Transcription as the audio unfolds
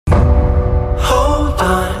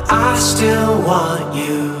still want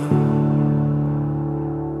you.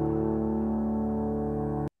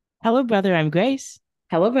 Hello, brother. I'm Grace.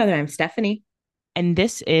 Hello, brother. I'm Stephanie. And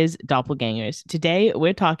this is Doppelgangers. Today,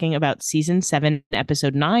 we're talking about season 7,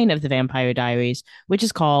 episode 9 of The Vampire Diaries, which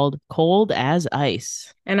is called Cold as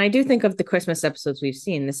Ice. And I do think of the Christmas episodes we've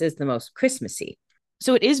seen, this is the most Christmassy.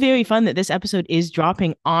 So it is very fun that this episode is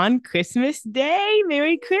dropping on Christmas Day.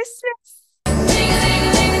 Merry Christmas.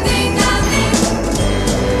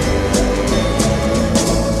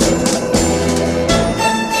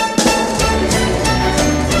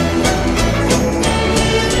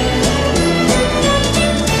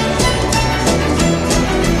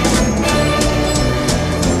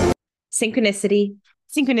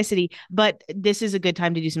 Synchronicity. But this is a good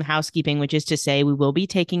time to do some housekeeping, which is to say we will be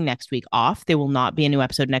taking next week off. There will not be a new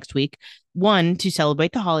episode next week. 1, to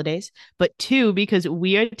celebrate the holidays, but 2, because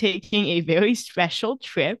we are taking a very special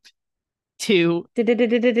trip to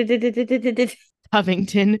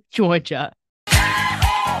Covington, Georgia.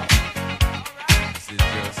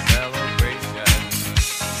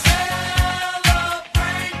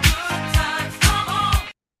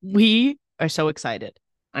 We are so excited.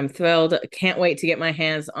 I'm thrilled. Can't wait to get my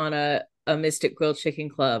hands on a Mystic Grilled Chicken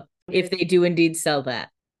Club, if they do indeed sell that.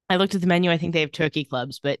 I looked at the menu. I think they have turkey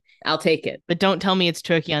clubs, but I'll take it. But don't tell me it's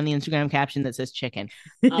turkey on the Instagram caption that says chicken.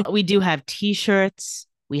 We do have t-shirts.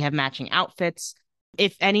 We have matching outfits.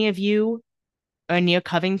 If any of you are near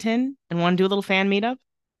Covington and want to do a little fan meetup,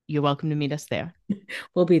 you're welcome to meet us there.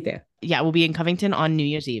 We'll be there. Yeah, we'll be in Covington on New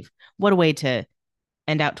Year's Eve. What a way to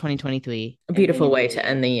end out 2023. A beautiful way to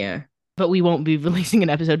end the year. But we won't be releasing an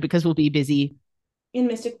episode because we'll be busy in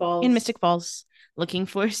Mystic Falls, looking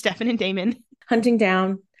for Stefan and Damon. Hunting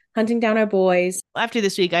down our boys. After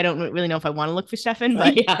this week, I don't really know if I want to look for Stefan,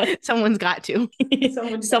 but yeah. Someone's got to.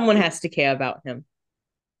 Someone has to care about him.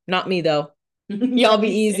 Not me, though. Y'all be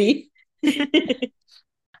easy.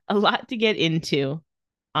 A lot to get into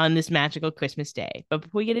on this magical Christmas day. But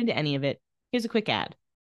before we get into any of it, here's a quick ad.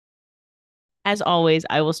 As always,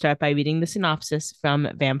 I will start by reading the synopsis from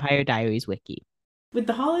Vampire Diaries Wiki. With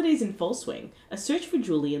the holidays in full swing, a search for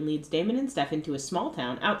Julian leads Damon and Stefan to a small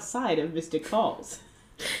town outside of Mystic Falls.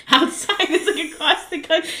 Outside is like across the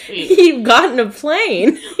country. He got in a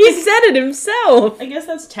plane. He said it himself. I guess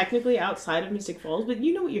that's technically outside of Mystic Falls, but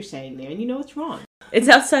you know what you're saying there, and you know it's wrong. It's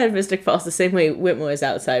outside of Mystic Falls the same way Whitmore is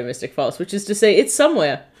outside of Mystic Falls, which is to say it's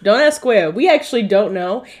somewhere. Don't ask where. We actually don't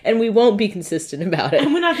know, and we won't be consistent about it.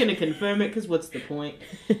 And we're not going to confirm it, because what's the point?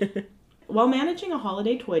 While managing a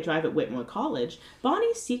holiday toy drive at Whitmore College,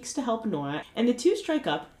 Bonnie seeks to help Nora, and the two strike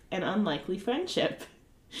up an unlikely friendship.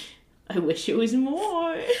 I wish it was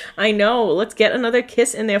more. I know. Let's get another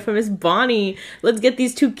kiss in there from Miss Bonnie. Let's get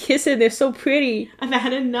these two kissing. They're so pretty. I've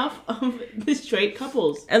had enough of the straight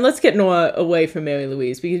couples. And let's get Nora away from Mary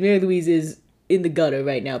Louise, because Mary Louise is in the gutter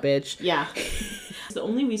right now, bitch. Yeah. The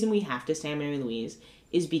only reason we have to stand Mary Louise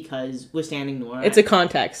is because we're standing Nora. It's a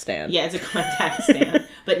contact stand. Yeah, it's a contact stand.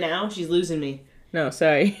 But now she's losing me. No,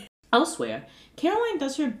 sorry. Elsewhere, Caroline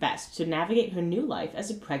does her best to navigate her new life as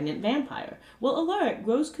a pregnant vampire, while Alaric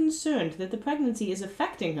grows concerned that the pregnancy is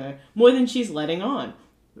affecting her more than she's letting on.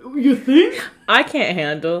 You think? I can't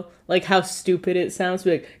handle, how stupid it sounds,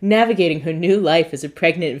 but navigating her new life as a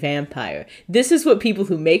pregnant vampire. This is what people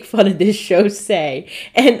who make fun of this show say,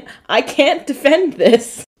 and I can't defend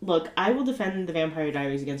this. Look, I will defend the Vampire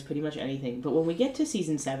Diaries against pretty much anything, but when we get to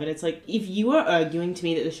season 7, it's like, if you are arguing to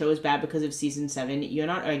me that the show is bad because of season 7, you're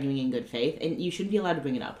not arguing in good faith, and you shouldn't be allowed to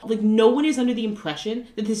bring it up. No one is under the impression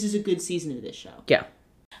that this is a good season of this show. Yeah.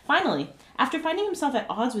 Finally, after finding himself at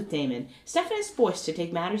odds with Damon, Stefan is forced to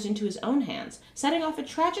take matters into his own hands, setting off a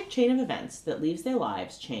tragic chain of events that leaves their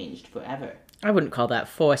lives changed forever. I wouldn't call that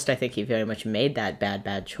forced. I think he very much made that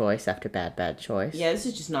bad choice after bad choice. Yeah, this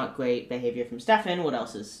is just not great behavior from Stefan. What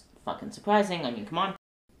else is fucking surprising? I mean, come on.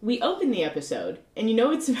 We open the episode, and you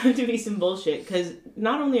know it's about to be some bullshit, because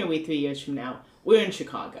not only are we 3 years from now, we're in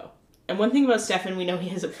Chicago. And one thing about Stefan, we know he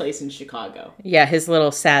has a place in Chicago. Yeah, his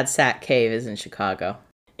little sad sack cave is in Chicago.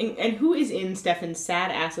 And who is in Stefan's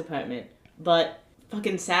sad-ass apartment but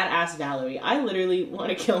fucking sad-ass Valerie? I literally want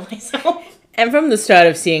to kill myself. And from the start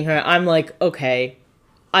of seeing her, I'm like, okay,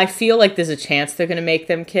 I feel like there's a chance they're going to make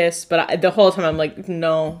them kiss, but the whole time I'm like,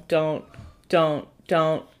 no, don't.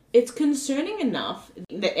 It's concerning enough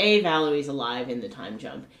that A, Valerie's alive in the time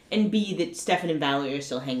jump, and B, that Stefan and Valerie are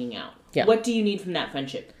still hanging out. Yeah. What do you need from that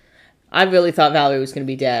friendship? I really thought Valerie was going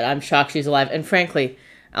to be dead. I'm shocked she's alive. And frankly,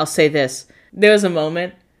 I'll say this. There was a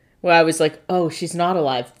moment where I was like, oh, she's not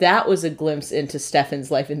alive. That was a glimpse into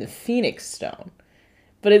Stefan's life in the Phoenix Stone.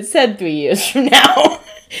 But it said 3 years from now.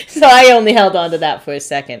 So I only held on to that for a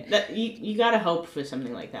second. You gotta hope for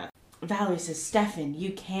something like that. Valerie says, Stefan,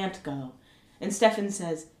 you can't go. And Stefan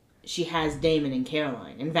says, she has Damon and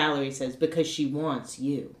Caroline. And Valerie says, because she wants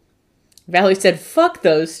you. Valerie said, fuck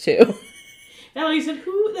those two. Valerie said,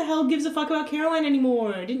 who the hell gives a fuck about Caroline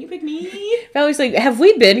anymore? Didn't you pick me? Valorie's like, have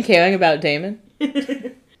we been caring about Damon?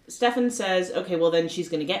 Stefan says, okay, well then she's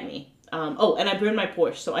gonna get me. And I burned my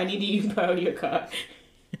Porsche, so I need to use borrow your car.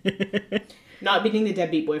 Not beating the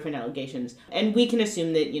deadbeat boyfriend allegations. And we can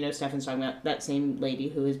assume that, Stefan's talking about that same lady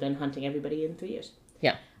who has been hunting everybody in 3 years.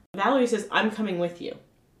 Yeah. Valerie says, I'm coming with you.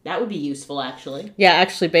 That would be useful, actually. Yeah,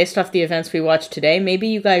 actually, based off the events we watched today, maybe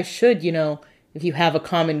you guys should, if you have a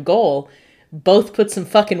common goal, both put some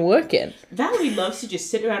fucking work in. Valerie loves to just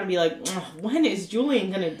sit around and be like, when is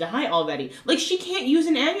Julian gonna die already? Like, she can't use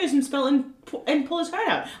an aneurysm spell and pull his heart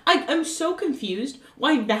out. I'm so confused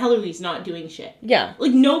why Valerie's not doing shit. Yeah.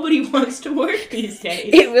 Like, nobody wants to work these days.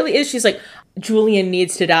 It really is. She's like, Julian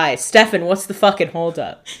needs to die. Stefan, what's the fucking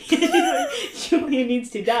holdup? Julian needs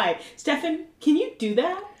to die. Stefan, can you do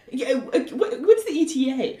that? What's the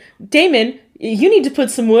ETA? Damon, you need to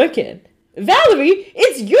put some work in. Valerie,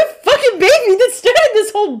 it's your fucking baby that started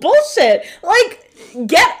this whole bullshit. Like,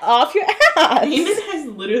 get off your ass. Damon has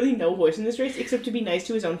literally no horse in this race except to be nice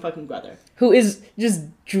to his own fucking brother. Who is just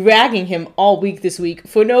dragging him all week this week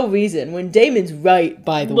for no reason, when Damon's right,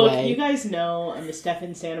 by the way. Look, you guys know I'm a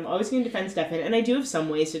Stefan stan. I'm always going to defend Stefan, and I do have some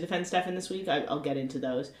ways to defend Stefan this week. I'll get into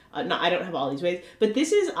those. No, I don't have all these ways, but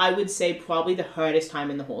this is, I would say, probably the hardest time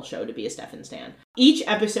in the whole show to be a Stefan stan. Each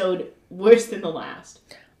episode worse than the last.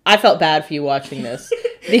 I felt bad for you watching this,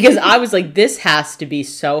 because I was like, this has to be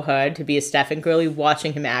so hard to be a Stefan girly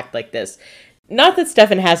watching him act like this. Not that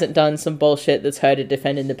Stefan hasn't done some bullshit that's hard to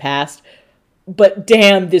defend in the past, but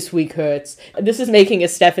damn, this week hurts. This is making a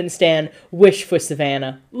Stefan stan wish for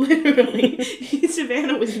Savannah. Literally.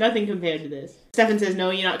 Savannah was nothing compared to this. Stefan says, no,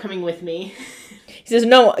 you're not coming with me. He says,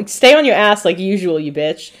 no, stay on your ass like usual, you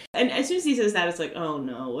bitch. And as soon as he says that, it's like, oh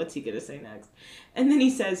no, what's he gonna say next? And then he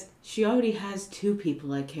says, she already has 2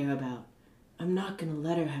 people I care about. I'm not gonna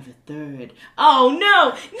let her have a third. Oh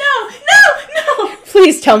no, no, no, no!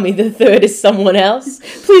 Please tell me the third is someone else.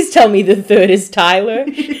 Please tell me the third is Tyler.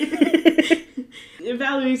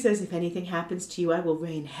 Valerie says, if anything happens to you, I will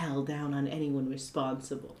rain hell down on anyone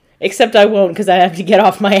responsible. Except I won't, because I have to get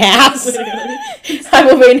off my ass. I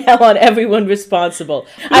will rain hell on everyone responsible.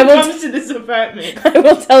 Who comes to this apartment? I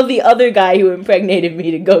will tell the other guy who impregnated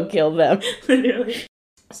me to go kill them. Literally.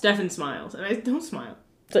 Stefan smiles, and I don't smile.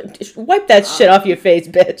 Like, just wipe that shit off your face,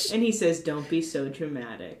 bitch. And he says, don't be so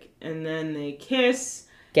dramatic. And then they kiss.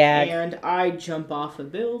 Gag. And I jump off a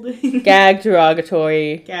building. Gag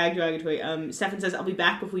derogatory. Gag derogatory. Stefan says, I'll be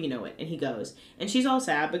back before you know it. And he goes. And she's all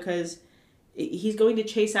sad because he's going to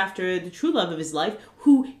chase after the true love of his life,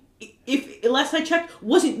 who, if last I checked,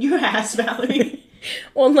 wasn't your ass, Valerie.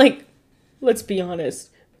 Well, like, let's be honest.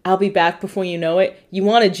 I'll be back before you know it. You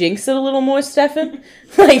want to jinx it a little more, Stefan?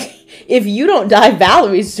 Like, if you don't die,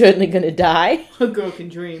 Valerie's certainly going to die. A girl can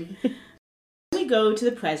dream. We go to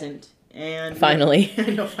the present. And finally. I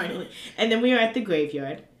know, finally. And then we are at the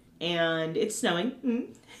graveyard. And it's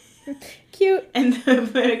snowing. Cute. And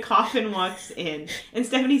the coffin walks in. And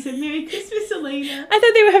Stephanie said, Merry Christmas, Elena. I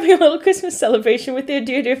thought they were having a little Christmas celebration with their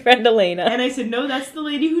dear, dear friend Elena. And I said, no, that's the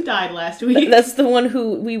lady who died last week. That's the one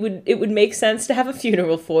who it would make sense to have a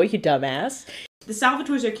funeral for, you dumbass. The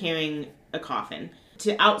Salvatores are carrying a coffin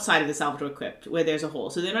to outside of the Salvatore crypt, where there's a hole.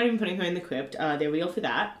 So they're not even putting her in the crypt. They're real for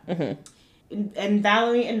that. Mm-hmm. And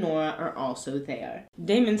Valerie and Nora are also there.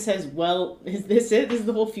 Damon says, well, is this it? This is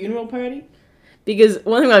the whole funeral party? Because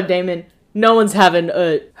one thing about Damon, no one's having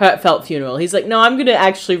a heartfelt funeral. He's like, no, I'm going to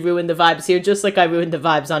actually ruin the vibes here, just like I ruined the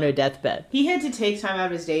vibes on her deathbed. He had to take time out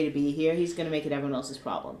of his day to be here. He's going to make it everyone else's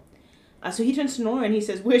problem. So he turns to Nora and he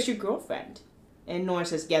says, where's your girlfriend? And Nora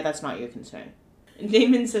says, yeah, that's not your concern. And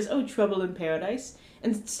Damon says, oh, trouble in paradise.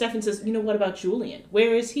 And Stefan says, what about Julian?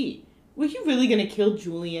 Where is he? Were you really going to kill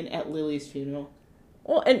Julian at Lily's funeral?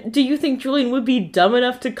 Well, and do you think Julian would be dumb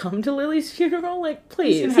enough to come to Lily's funeral? Like,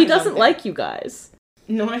 please. He doesn't like you guys.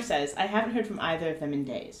 Nora says, I haven't heard from either of them in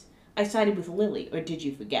days. I sided with Lily, or did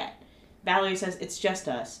you forget? Valerie says, it's just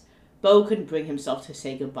us. Beau couldn't bring himself to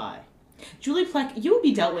say goodbye. Julie Plec, you will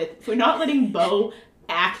be dealt with for not letting Beau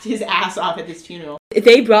act his ass off at this funeral.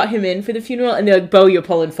 They brought him in for the funeral, and they're like, Beau, you're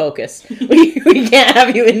pulling focus. we can't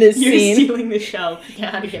have you in this scene. You're stealing the show. You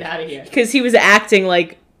gotta get out of here. Because he was acting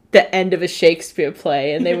like the end of a Shakespeare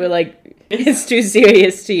play, and they were like, it's too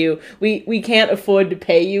serious to you. We can't afford to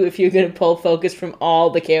pay you if you're going to pull focus from all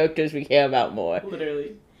the characters we care about more.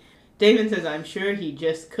 Literally. Damon says, I'm sure he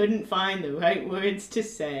just couldn't find the right words to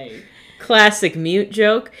say. Classic mute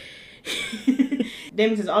joke.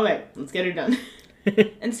 Damon says, all right, let's get her done.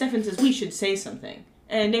 And Stefan says, we should say something.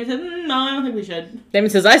 And Damon says, no, I don't think we should. Damon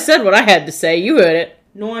says, I said what I had to say. You heard it.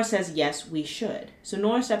 Nora says, yes, we should. So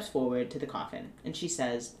Nora steps forward to the coffin, and she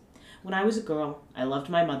says, when I was a girl, I loved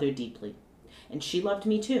my mother deeply. And she loved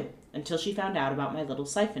me too, until she found out about my little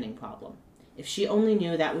siphoning problem. If she only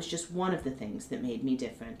knew that was just one of the things that made me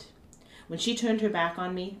different. When she turned her back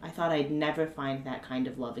on me, I thought I'd never find that kind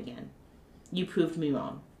of love again. You proved me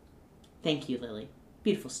wrong. Thank you, Lily.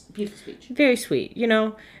 Beautiful, beautiful speech. Very sweet. You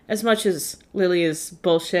know, as much as Lily is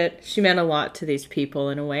bullshit, she meant a lot to these people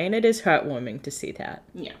in a way, and it is heartwarming to see that.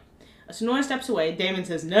 Yeah. So Nora steps away. Damon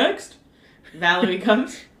says, next. Valerie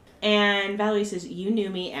comes. And Valerie says, you knew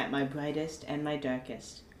me at my brightest and my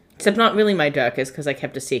darkest. Except not really my darkest, because I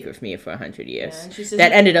kept a secret from you for 100 years. Yeah, and she says,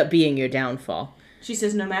 that ended up being your downfall. She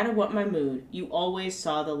says, no matter what my mood, you always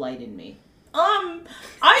saw the light in me.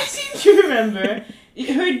 I seem to remember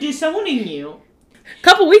her disowning you. A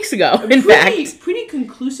couple weeks ago, in fact. Pretty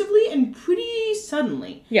conclusively and pretty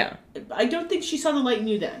suddenly. Yeah. I don't think she saw the light in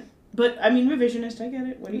you then. But, I mean, revisionist, I get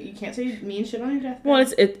it. You can't say mean shit on your deathbed. Well,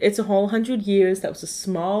 it's a whole 100 years. That was a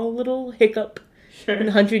small little hiccup. Sure. In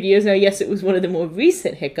 100 years. Now, yes, it was one of the more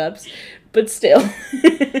recent hiccups, but still.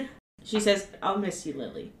 She says, I'll miss you,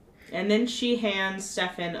 Lily. And then she hands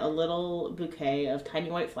Stefan a little bouquet of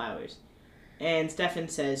tiny white flowers. And Stefan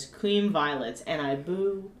says, cream violets, and I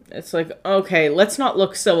boo. It's like, okay, let's not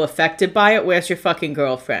look so affected by it. Where's your fucking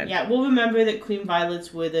girlfriend? Yeah, we'll remember that cream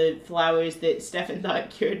violets were the flowers that Stefan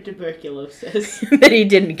thought cured tuberculosis. That he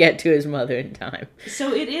didn't get to his mother in time.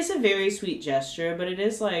 So it is a very sweet gesture, but it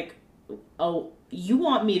is like, oh, you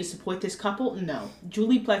want me to support this couple? No.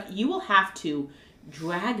 Julie Plec, you will have to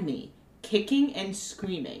drag me, kicking and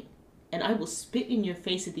screaming. And I will spit in your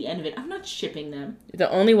face at the end of it. I'm not shipping them.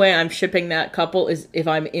 The only way I'm shipping that couple is if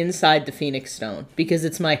I'm inside the Phoenix Stone, because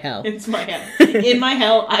it's my hell. It's my hell. In my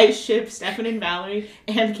hell, I ship Stefan and Valerie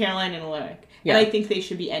and Caroline and Alaric. Yeah. And I think they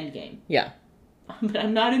should be endgame. Yeah. But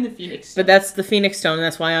I'm not in the Phoenix Stone. But that's the Phoenix Stone, and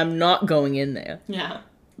that's why I'm not going in there. Yeah.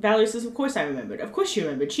 Valerie says, of course I remembered. Of course she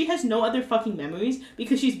remembered. She has no other fucking memories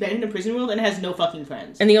because she's been in a prison world and has no fucking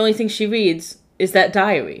friends. And the only thing she reads is that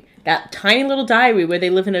diary. That tiny little diary where they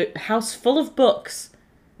live in a house full of books.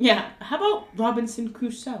 Yeah. How about Robinson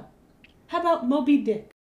Crusoe? How about Moby Dick?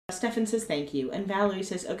 Stefan says thank you, and Valerie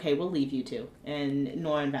says, okay, we'll leave you two. And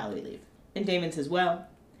Nora and Valerie leave. And Damon says, well.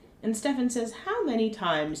 And Stefan says, how many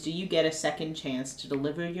times do you get a second chance to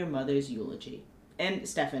deliver your mother's eulogy? And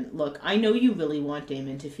Stefan, look, I know you really want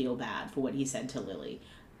Damon to feel bad for what he said to Lily.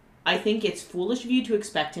 I think it's foolish of you to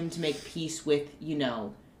expect him to make peace with, you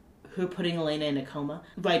know, her putting Elena in a coma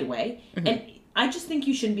right away. Mm-hmm. And I just think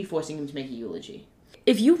you shouldn't be forcing him to make a eulogy.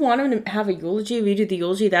 If you want him to have a eulogy, redo the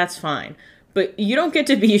eulogy, that's fine. But you don't get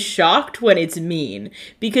to be shocked when it's mean.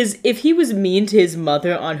 Because if he was mean to his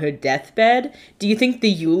mother on her deathbed, do you think the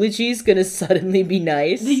eulogy's gonna suddenly be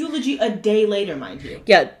nice? The eulogy a day later, mind you.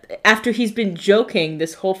 Yeah, after he's been joking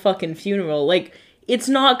this whole fucking funeral, like, it's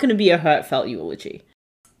not gonna be a heartfelt eulogy.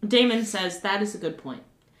 Damon says, that is a good point.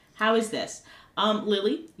 How is this?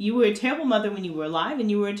 Lily, you were a terrible mother when you were alive, and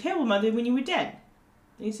you were a terrible mother when you were dead.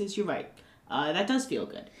 And he says, you're right. That does feel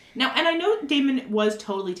good. Now, and I know Damon was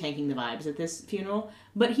totally tanking the vibes at this funeral,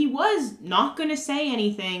 but he was not going to say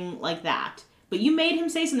anything like that. But you made him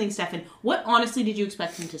say something, Stefan. What honestly did you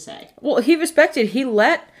expect him to say? Well, he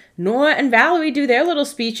let Nora and Valerie do their little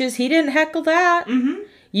speeches. He didn't heckle that. Mm-hmm.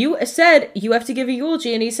 You said you have to give a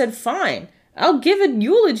eulogy, and he said, fine, I'll give a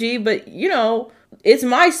eulogy, but, you know, it's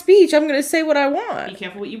my speech. I'm going to say what I want. Be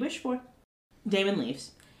careful what you wish for. Damon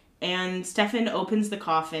leaves. And Stefan opens the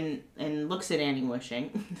coffin and looks at Annie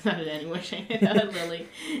wishing. Not at Annie wishing, at Lily.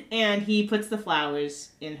 And he puts the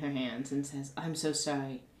flowers in her hands and says, I'm so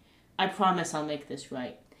sorry. I promise I'll make this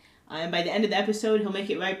right. And by the end of the episode, he'll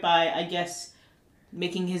make it right by, I guess,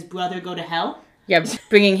 making his brother go to hell? Yeah,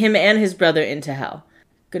 bringing him and his brother into hell.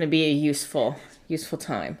 Gonna be a useful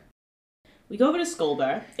time. We go over to Skull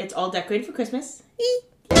Bar. It's all decorated for Christmas.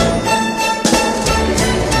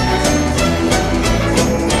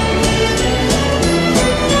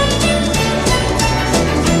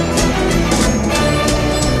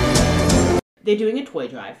 They're doing a toy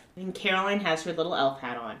drive, and Caroline has her little elf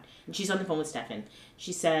hat on, and she's on the phone with Stefan.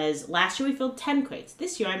 She says, last year we filled 10 crates.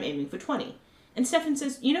 This year I'm aiming for 20. And Stefan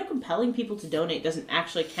says, you know, compelling people to donate doesn't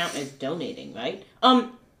actually count as donating, right?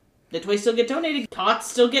 The toys still get donated. Tots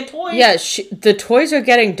still get toys. Yeah, the toys are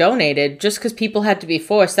getting donated just because people had to be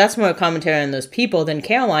forced. That's more commentary on those people than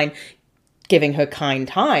Caroline giving her kind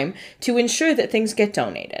time to ensure that things get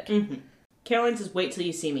donated. Mm-hmm. Caroline says, wait till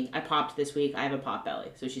you see me. I popped this week. I have a pot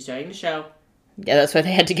belly. So she's starting to show. Yeah, that's why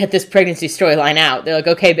they had to get this pregnancy storyline out. They're like,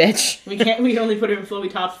 okay, bitch. We can only put her in flowy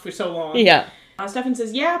tops for so long. Yeah. Stefan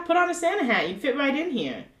says, yeah, put on a Santa hat. You'd fit right in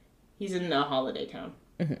here. He's in a holiday town.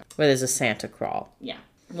 Mm-hmm. Where there's a Santa crawl. Yeah,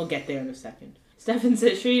 we'll get there in a second. Stefan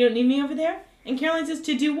says, sure you don't need me over there? And Caroline says,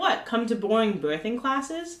 to do what? Come to boring birthing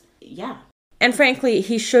classes? Yeah. And frankly,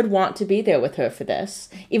 he should want to be there with her for this.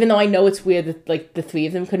 Even though I know it's weird that, like, the three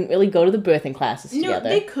of them couldn't really go to the birthing classes together. No,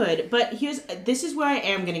 they could, but this is where I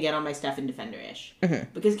am going to get on my Stefan defender-ish.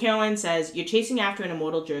 Mm-hmm. Because Caroline says, you're chasing after an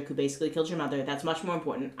immortal jerk who basically killed your mother. That's much more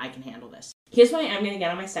important. I can handle this. Here's why I am going to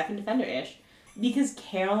get on my Stefan defender-ish. Because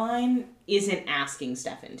Caroline isn't asking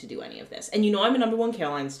Stefan to do any of this. And you know I'm a number one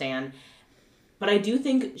Caroline stan. But I do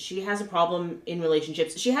think she has a problem in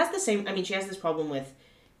relationships. She has this problem with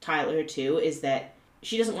Tyler, too, is that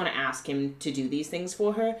she doesn't want to ask him to do these things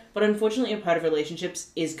for her. But unfortunately, a part of relationships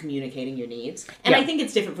is communicating your needs. And I think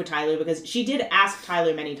it's different for Tyler because she did ask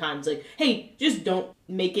Tyler many times, like, hey, just don't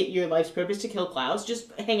make it your life's purpose to kill Klaus.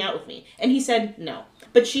 Just hang out with me. And he said no.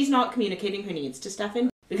 But she's not communicating her needs to Stefan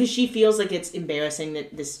because she feels like it's embarrassing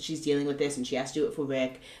that she's dealing with this and she has to do it for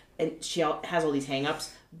Rick. And she has all these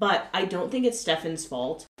hang-ups. But I don't think it's Stefan's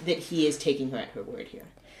fault that he is taking her at her word here.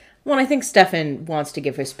 Well, I think Stefan wants to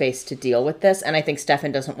give her space to deal with this, and I think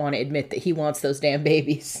Stefan doesn't want to admit that he wants those damn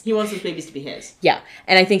babies. He wants those babies to be his. Yeah,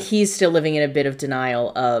 and I think he's still living in a bit of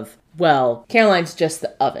denial of, well, Caroline's just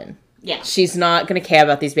the oven. Yeah. She's not going to care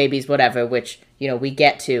about these babies, whatever, which, we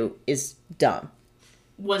get to is dumb.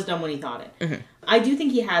 Was dumb when he thought it. Mm-hmm. I do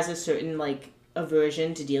think he has a certain,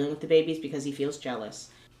 aversion to dealing with the babies because he feels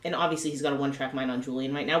jealous. And obviously he's got a one-track mind on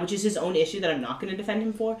Julian right now, which is his own issue that I'm not going to defend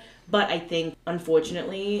him for. But I think,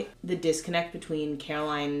 unfortunately, the disconnect between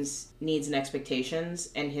Caroline's needs and expectations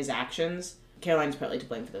and his actions, Caroline's partly to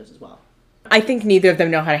blame for those as well. I think neither of them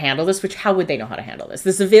know how to handle this, which how would they know how to handle this?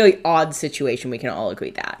 This is a very odd situation, we can all agree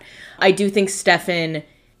that. I do think Stefan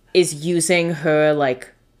is using her,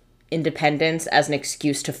 independence as an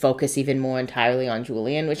excuse to focus even more entirely on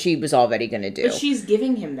Julian, which she was already going to do. But she's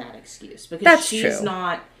giving him that excuse because That's she's true.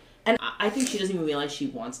 Not... And I think she doesn't even realize she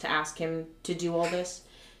wants to ask him to do all this.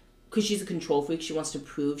 Because she's a control freak. She wants to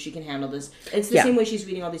prove she can handle this. It's the same way she's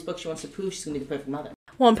reading all these books. She wants to prove she's going to be the perfect mother.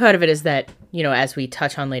 Well, and part of it is that, as we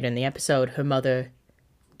touch on later in the episode, her mother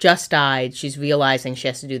just died. She's realizing she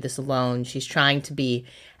has to do this alone. She's trying to be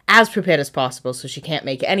as prepared as possible so she can't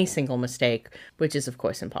make any single mistake, which is, of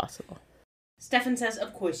course, impossible. Stefan says,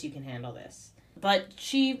 of course you can handle this. But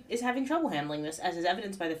she is having trouble handling this, as is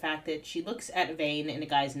evidenced by the fact that she looks at a vein in a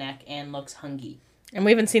guy's neck and looks hungry. And we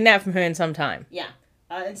haven't seen that from her in some time. Yeah.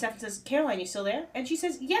 And Stefan says, Caroline, you still there? And she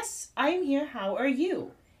says, yes, I am here. How are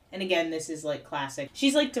you? And again, this is, classic.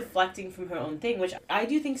 She's, deflecting from her own thing, which I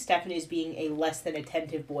do think Stefan is being a less than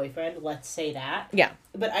attentive boyfriend. Let's say that. Yeah.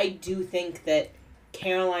 But I do think that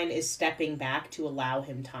Caroline is stepping back to allow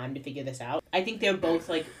him time to figure this out. I think they're both,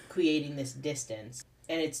 creating this distance.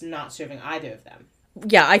 And it's not serving either of them.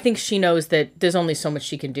 Yeah, I think she knows that there's only so much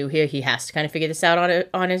she can do here. He has to kind of figure this out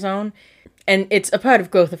on his own. And it's a part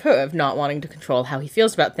of growth of her, of not wanting to control how he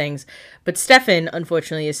feels about things. But Stefan,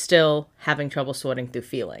 unfortunately, is still having trouble sorting through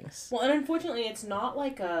feelings. Well, and unfortunately, it's not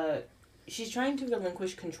she's trying to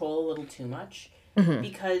relinquish control a little too much. Mm-hmm.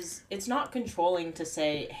 Because it's not controlling to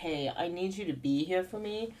say, hey, I need you to be here for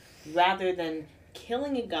me, rather than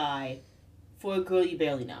killing a guy for a girl you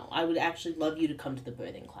barely know. I would actually love you to come to the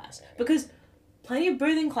birthing class. Because plenty of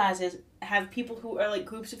birthing classes have people who are,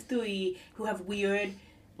 groups of 3 who have weird,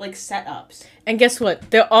 setups. And guess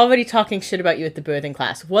what? They're already talking shit about you at the birthing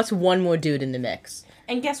class. What's one more dude in the mix?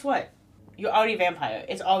 And guess what? You're already a vampire.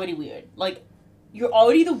 It's already weird. You're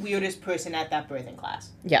already the weirdest person at that birthing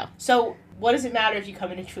class. Yeah. So, what does it matter if you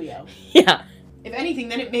come in a trio? Yeah. If anything,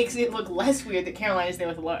 then it makes it look less weird that Caroline is there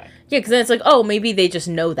with Laura. Yeah, because then it's oh, maybe they just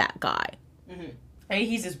know that guy. Mm-hmm. Maybe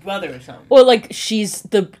he's his brother or something. Or, she's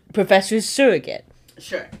the professor's surrogate.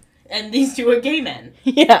 Sure. And these two are gay men.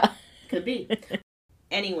 Yeah. Could be.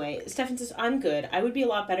 Anyway, Stefan says, I'm good. I would be a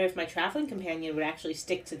lot better if my traveling companion would actually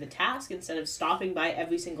stick to the task instead of stopping by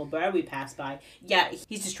every single bar we pass by. Yeah,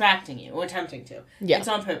 he's distracting you, or attempting to. Yeah. It's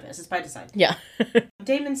on purpose. It's by design. Yeah.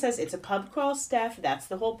 Damon says, it's a pub crawl, Steph. That's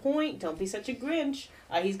the whole point. Don't be such a Grinch.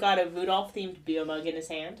 He's got a Rudolph-themed beer mug in his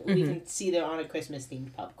hand. Mm-hmm. We can see they're on a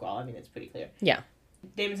Christmas-themed pub crawl. I mean, it's pretty clear. Yeah.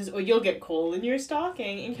 Damon says, you'll get coal in your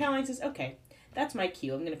stocking. And Caroline says, okay, that's my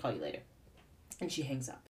cue. I'm going to call you later. And she hangs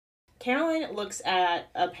up. Caroline looks at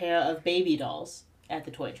a pair of baby dolls at the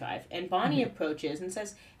toy drive, and Bonnie approaches and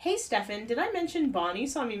says, hey, Stefan, did I mention Bonnie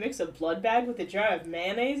saw me mix a blood bag with a jar of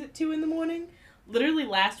mayonnaise at 2 a.m? Literally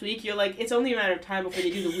last week, you're it's only a matter of time before they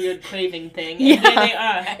do the weird craving thing, and here they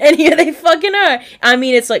are. And here they fucking are. I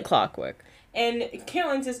mean, it's like clockwork. And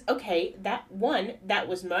Caroline says, okay, that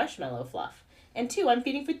was marshmallow fluff. And 2, I'm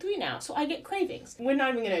feeding for 3 now, so I get cravings. We're not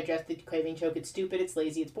even going to address the craving joke. It's stupid, it's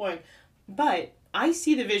lazy, it's boring. But I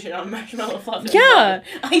see the vision on Marshmallow Fluff. Yeah.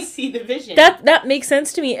 I see the vision. That makes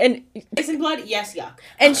sense to me. And Ice and blood, yes, yuck.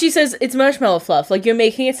 and she says it's Marshmallow Fluff. Like, you're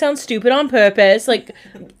making it sound stupid on purpose. Like,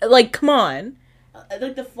 come on.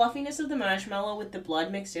 Like, the fluffiness of the marshmallow with the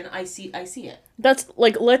blood mixed in, I see it. That's,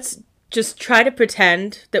 like, let's just try to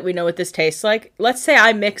pretend that we know what this tastes like. Let's say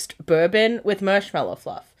I mixed bourbon with Marshmallow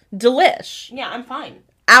Fluff. Delish. Yeah, I'm fine.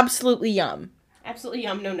 Absolutely yum. Absolutely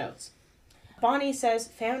yum, no notes. Bonnie says,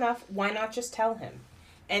 fair enough, why not just tell him?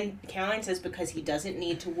 And Caroline says, because he doesn't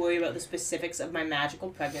need to worry about the specifics of my magical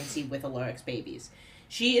pregnancy with Alaric's babies.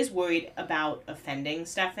 She is worried about offending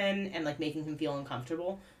Stefan and, like, making him feel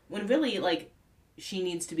uncomfortable, when really, like, she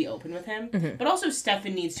needs to be open with him. Mm-hmm. But also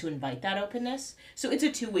Stefan needs to invite that openness. So it's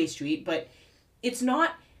a two-way street, but it's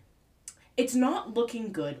not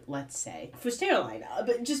looking good, let's say, for Caroline.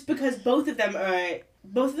 But just because both of them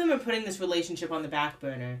are putting this relationship on the back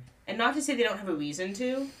burner. And not to say they don't have a reason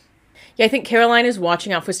to. Yeah, I think Caroline is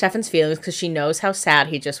watching out for Stefan's feelings because she knows how sad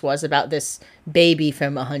he just was about this baby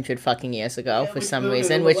from 100 fucking years ago for some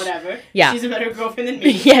reason. Which, whatever. Yeah. She's a better girlfriend than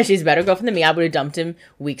me. Yeah, she's a better girlfriend than me. I would have dumped him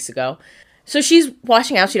weeks ago. So she's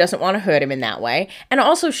watching out. She doesn't want to hurt him in that way. And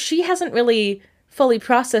also, she hasn't really fully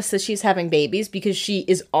processed that she's having babies because she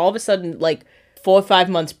is all of a sudden, like, 4 or 5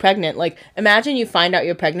 months pregnant. Like, imagine you find out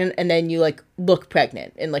you're pregnant and then you, like, look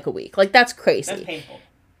pregnant in, like, a week. Like, that's crazy. That's painful.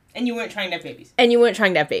 And you weren't trying to have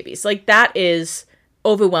babies. Like, that is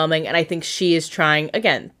overwhelming, and I think she is trying,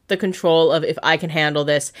 again, the control of if I can handle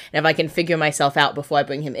this, and if I can figure myself out before I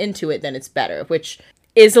bring him into it, then it's better, which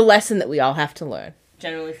is a lesson that we all have to learn.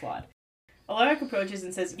 Generally flawed. Alaric approaches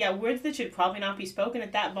and says, yeah, words that should probably not be spoken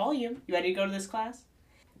at that volume. You ready to go to this class?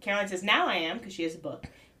 Caroline says, now I am, because she has a book.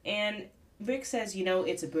 And Rick says,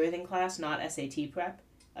 it's a birthing class, not SAT prep.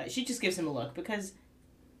 She just gives him a look, because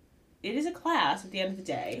it is a class at the end of the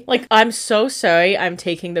day. Like, I'm so sorry I'm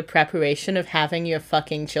taking the preparation of having your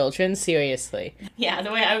fucking children seriously. Yeah,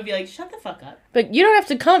 the way I would be like, shut the fuck up. But you don't have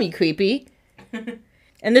to come, you creepy.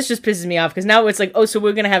 And this just pisses me off, because now it's like, oh, so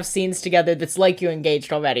we're going to have scenes together that's like you're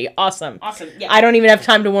engaged already. Awesome. Yeah. I don't even have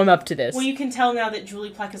time to warm up to this. Well, you can tell now that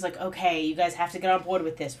Julie Plec is like, okay, you guys have to get on board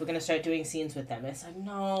with this. We're going to start doing scenes with them. It's like,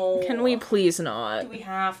 no. Can we please not? Do we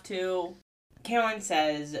have to? Caroline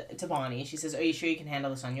says to Bonnie, she says, are you sure you can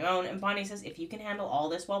handle this on your own? And Bonnie says, if you can handle all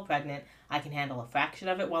this while pregnant, I can handle a fraction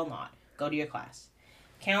of it while not. Go to your class.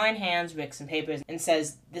 Caroline hands Rick some papers and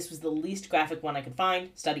says, this was the least graphic one I could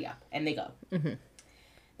find. Study up. And they go. Mm-hmm.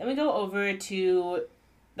 Then we go over to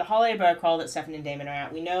the holiday bar crawl that Stefan and Damon are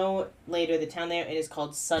at. We know later the town there, it is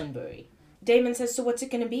called Sunbury. Damon says, so what's it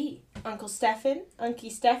going to be? Uncle Stefan?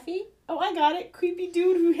 Unky Steffi? Oh, I got it. Creepy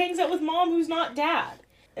dude who hangs out with mom who's not dad.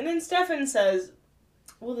 And then Stefan says,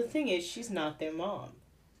 well, the thing is, she's not their mom.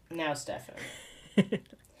 Now, Stefan.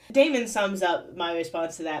 Damon sums up my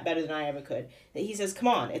response to that better than I ever could. That he says, come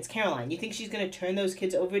on, it's Caroline. You think she's going to turn those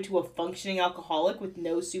kids over to a functioning alcoholic with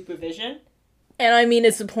no supervision? And I mean,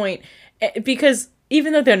 it's the point. Because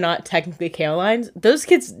even though they're not technically Caroline's, those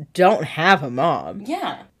kids don't have a mom.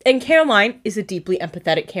 Yeah. And Caroline is a deeply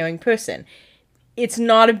empathetic, caring person. It's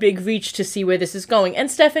not a big reach to see where this is going.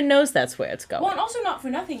 And Stefan knows that's where it's going. Well, and also not for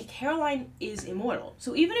nothing, Caroline is immortal.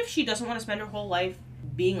 So even if she doesn't want to spend her whole life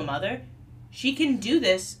being a mother, she can do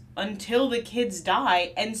this until the kids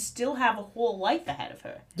die and still have a whole life ahead of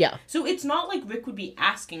her. Yeah. So it's not like Rick would be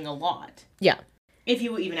asking a lot. Yeah. If he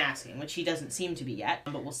were even asking, which he doesn't seem to be yet,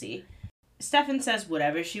 but we'll see. Stefan says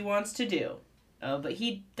whatever she wants to do. Oh, but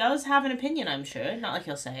he does have an opinion, I'm sure. Not like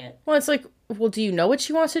he'll say it. Well, it's like, well, do you know what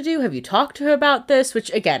she wants to do? Have you talked to her about this?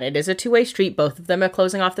 Which, again, it is a two-way street. Both of them are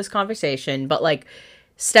closing off this conversation. But, like,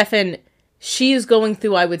 Stefan, she is going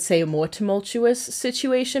through, I would say, a more tumultuous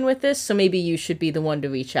situation with this. So maybe you should be the one to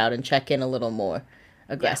reach out and check in a little more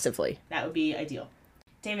aggressively. Yeah, that would be ideal.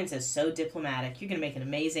 Damon says, so diplomatic. You're going to make an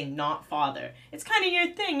amazing not father. It's kind of your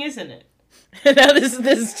thing, isn't it? Now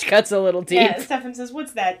this cuts a little deep. Yeah, Stefan says,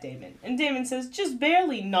 what's that, Damon? And Damon says, just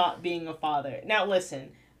barely not being a father. Now,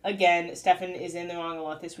 listen. Again, Stefan is in the wrong a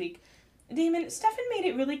lot this week. Damon, Stefan made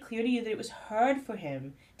it really clear to you that it was hard for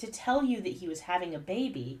him to tell you that he was having a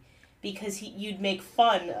baby because you'd make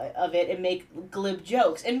fun of it and make glib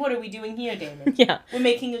jokes. And what are we doing here, Damon? Yeah. We're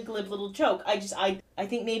making a glib little joke. I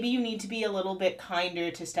think maybe you need to be a little bit kinder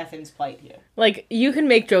to Stefan's plight here. Like, you can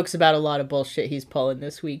make jokes about a lot of bullshit he's pulling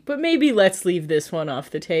this week, but maybe let's leave this one off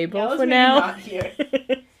the table for now. Not here.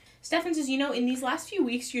 Stefan says, in these last few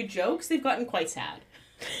weeks, your jokes, they've gotten quite sad.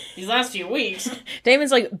 these last few weeks.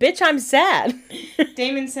 Damon's like, bitch, I'm sad.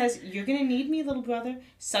 Damon says, you're gonna need me, little brother.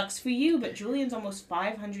 Sucks for you, but Julian's almost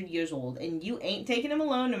 500 years old, and you ain't taking him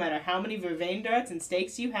alone no matter how many vervain darts and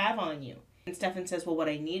stakes you have on you. And Stefan says, well, what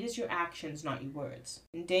I need is your actions, not your words.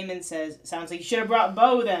 And Damon says, sounds like you should have brought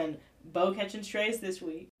Bo then. Bo catching strays this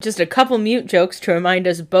week. Just a couple mute jokes to remind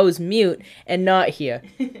us Bo's mute and not here.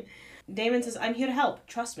 Damon says, I'm here to help.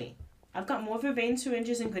 Trust me. I've got more vervain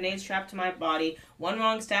syringes and grenades strapped to my body. One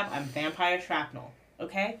wrong step, I'm vampire shrapnel.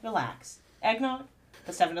 Okay? Relax. Eggnog?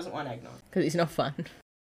 But Stefan doesn't want eggnog. Because he's no fun.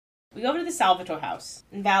 We go over to the Salvatore house,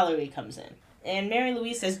 and Valerie comes in. And Mary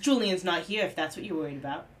Louise says, Julian's not here if that's what you're worried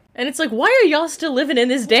about. And it's like, why are y'all still living in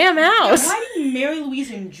this damn house? Yeah, why didn't Mary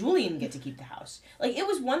Louise and Julian get to keep the house? Like, it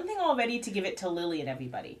was one thing already to give it to Lily and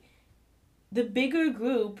everybody. The bigger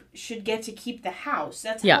group should get to keep the house.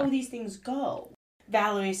 That's how these things go.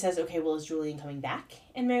 Valerie says, okay, well, is Julian coming back?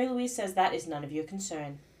 And Mary Louise says, that is none of your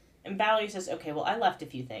concern. And Valerie says, okay, well, I left a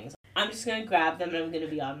few things. I'm just going to grab them and I'm going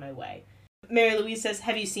to be on my way. Mary Louise says,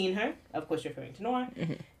 have you seen her? Of course, referring to Nora.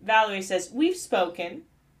 Mm-hmm. Valerie says, we've spoken.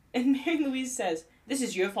 And Mary Louise says, this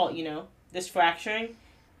is your fault, you know, this fracturing.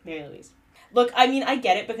 Mary Louise. Look, I mean, I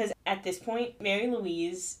get it because at this point, Mary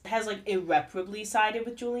Louise has, like, irreparably sided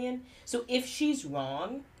with Julian. So if she's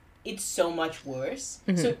wrong, it's so much worse.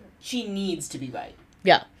 Mm-hmm. So she needs to be right.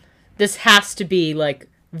 Yeah. This has to be, like,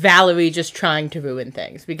 Valerie just trying to ruin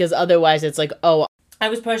things. Because otherwise it's like, oh, I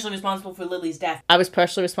was partially responsible for Lily's death. I was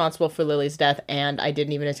partially responsible for Lily's death, and I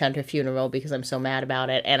didn't even attend her funeral because I'm so mad about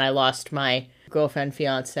it, and I lost my girlfriend,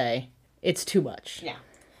 fiancé. It's too much. Yeah.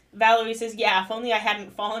 Valerie says, yeah, if only I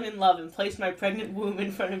hadn't fallen in love and placed my pregnant womb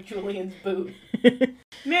in front of Julian's booth.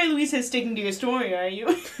 Mary Louise says, sticking to your story, are you?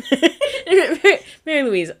 Mary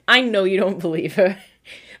Louise, I know you don't believe her,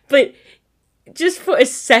 but just for a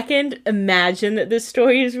second, imagine that this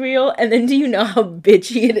story is real, and then do you know how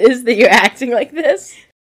bitchy it is that you're acting like this?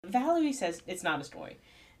 Valerie says, it's not a story.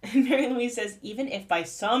 And Mary Louise says, even if by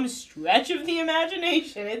some stretch of the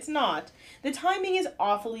imagination it's not, the timing is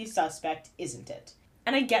awfully suspect, isn't it?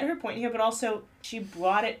 And I get her point here, but also, she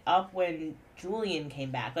brought it up when Julian came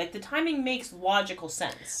back. Like, the timing makes logical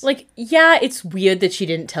sense. Like, yeah, it's weird that she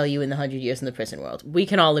didn't tell you in the 100 Years in the Prison World. We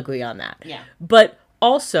can all agree on that. Yeah. But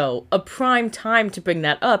also, a prime time to bring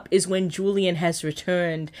that up is when Julian has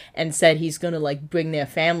returned and said he's gonna, like, bring their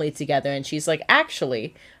family together, and she's like,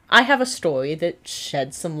 actually, I have a story that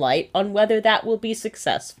sheds some light on whether that will be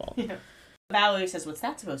successful. Yeah. Valerie says, what's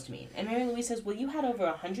that supposed to mean? And Mary Louise says, well, you had over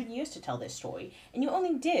 100 years to tell this story, and you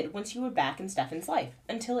only did once you were back in Stefan's life,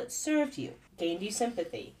 until it served you, gained you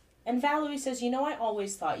sympathy. And Valerie says, you know, I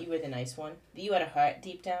always thought you were the nice one, that you had a heart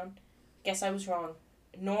deep down. Guess I was wrong.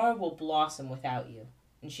 Nora will blossom without you.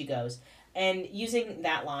 And she goes. And using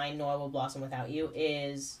that line, Nora will blossom without you,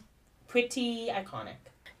 is pretty iconic.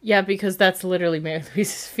 Yeah, because that's literally Mary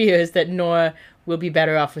Louise's fear, is that Nora will be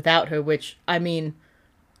better off without her, which, I mean,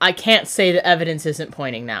 I can't say the evidence isn't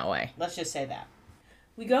pointing that way. Let's just say that.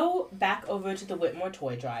 We go back over to the Whitmore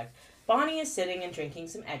toy drive. Bonnie is sitting and drinking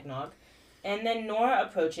some eggnog, and then Nora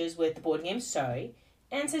approaches with the board game Surrey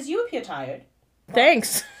and says, you appear tired.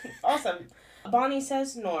 Thanks. Awesome. Bonnie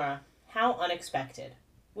says, Nora, how unexpected.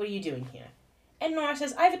 What are you doing here? And Nora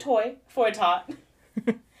says, I have a toy for a tot.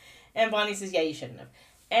 And Bonnie says, yeah, you shouldn't have.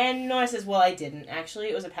 And Nora says, well, I didn't. Actually,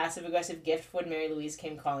 it was a passive-aggressive gift for when Mary Louise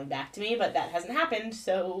came crawling back to me, but that hasn't happened,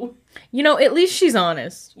 so... You know, at least she's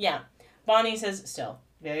honest. Yeah. Bonnie says, still,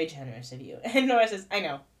 very generous of you. And Nora says, I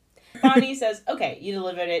know. Bonnie says, okay, you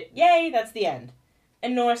delivered it. Yay, that's the end.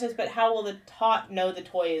 And Nora says, but how will the tot know the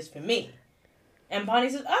toy is for me? And Bonnie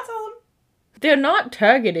says, I'll tell him. They're not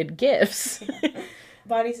targeted gifts.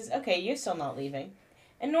 Bonnie says, okay, you're still not leaving.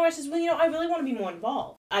 And Nora says, well, you know, I really want to be more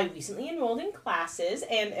involved. I recently enrolled in classes,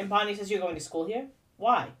 and Bonnie says, you're going to school here?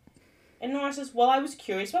 Why? And Nora says, well, I was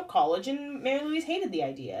curious about college, and Mary Louise hated the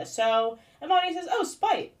idea, so... And Bonnie says, oh,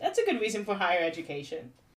 spite. That's a good reason for higher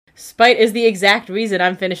education. Spite is the exact reason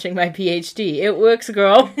I'm finishing my PhD. It works,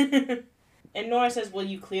 girl. And Nora says, well,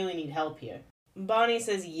 you clearly need help here. Bonnie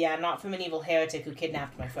says, yeah, not from an evil heretic who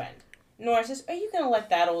kidnapped my friend. Nora says, are you going to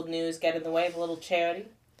let that old news get in the way of a little charity?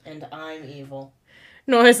 And I'm evil.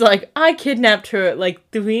 Nora's like, I kidnapped her,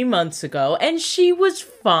 3 months ago, and she was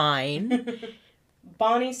fine.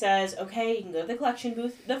 Bonnie says, okay, you can go to the collection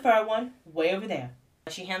booth, the fur one, way over there.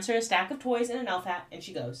 She hands her a stack of toys and an elf hat, and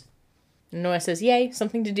she goes. Nora says, yay,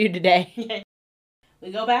 something to do today.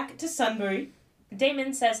 We go back to Sunbury.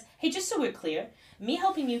 Damon says, hey, just so we're clear, me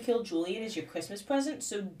helping you kill Julian is your Christmas present,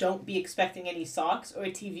 so don't be expecting any socks or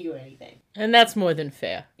a TV or anything. And that's more than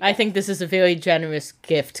fair. Yeah. I think this is a very generous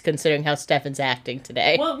gift, considering how Stefan's acting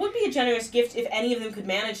today. Well, it would be a generous gift if any of them could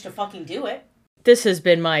manage to fucking do it. This has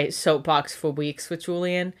been my soapbox for weeks with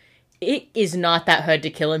Julian. It is not that hard to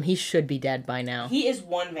kill him. He should be dead by now. He is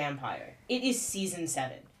one vampire. It is season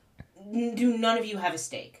 7. Do none of you have a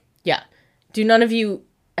stake? Yeah. Do none of you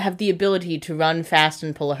have the ability to run fast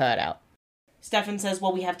and pull a herd out? Stefan says,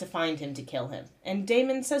 well, we have to find him to kill him. And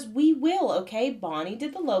Damon says, we will, okay? Bonnie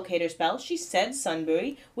did the locator spell. She said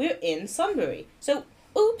Sunbury. We're in Sunbury. So,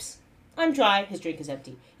 oops, I'm dry. His drink is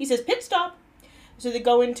empty. He says, pit stop. So they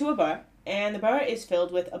go into a bar, and the bar is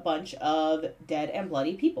filled with a bunch of dead and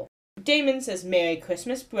bloody people. Damon says, Merry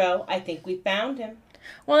Christmas, bro. I think we found him.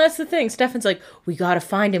 Well, that's the thing. Stefan's like, we gotta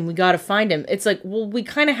find him. It's like, well, we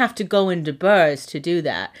kind of have to go into bars to do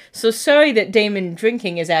that. So sorry that Damon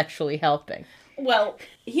drinking is actually helping. Well,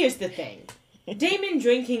 here's the thing. Damon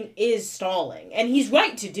drinking is stalling, and he's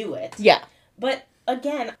right to do it. Yeah. But,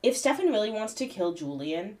 again, if Stefan really wants to kill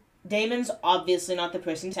Julian, Damon's obviously not the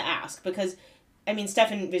person to ask, because, I mean,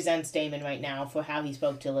 Stefan resents Damon right now for how he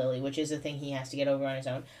spoke to Lily, which is a thing he has to get over on his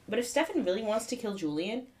own. But if Stefan really wants to kill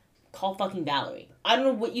Julian, call fucking Valerie. I don't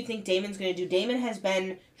know what you think Damon's going to do. Damon has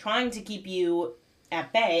been trying to keep you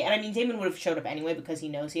at bay, and I mean, Damon would have showed up anyway because he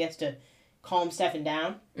knows he has to calm Stefan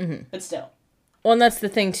down, but still. Well, and that's the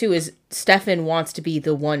thing, too, is Stefan wants to be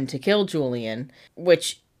the one to kill Julian,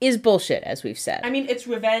 which is bullshit, as we've said. I mean, it's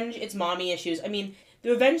revenge, it's mommy issues. I mean, the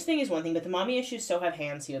revenge thing is one thing, but the mommy issues so have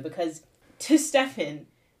hands here, because to Stefan,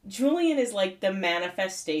 Julian is like the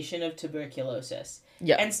manifestation of tuberculosis.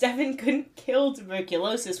 Yeah. And Stefan couldn't kill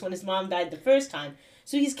tuberculosis when his mom died the first time,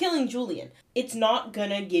 so he's killing Julian. It's not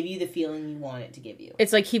gonna give you the feeling you want it to give you.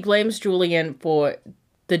 It's like he blames Julian for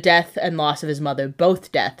the death and loss of his mother,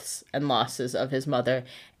 both deaths and losses of his mother,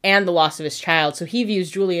 and the loss of his child. So he views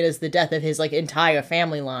Julian as the death of his, like, entire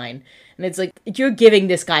family line. And it's like, you're giving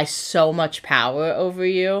this guy so much power over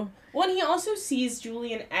you. Well, and he also sees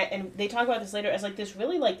Julian, and they talk about this later, as, like, this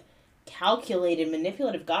really, like, calculated,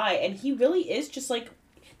 manipulative guy, and he really is just, like,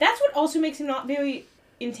 that's what also makes him not very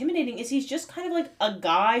intimidating, is he's just kind of, like, a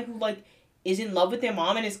guy who, like, is in love with their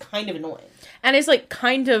mom and is kind of annoying. And is, like,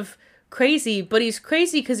 kind of crazy, but he's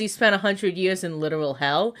crazy because he spent 100 years in literal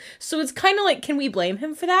hell. So it's kind of like, can we blame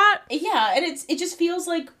him for that? Yeah, and it just feels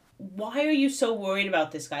like, why are you so worried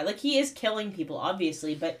about this guy? Like, he is killing people,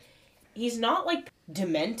 obviously, but he's not, like,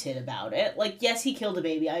 demented about it. Like, yes, he killed a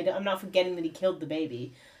baby. I'm not forgetting that he killed the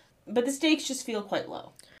baby. But the stakes just feel quite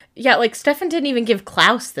low. Yeah, like, Stefan didn't even give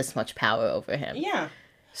Klaus this much power over him. Yeah.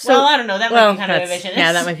 So, well, I don't know. That might be kind of revisionist.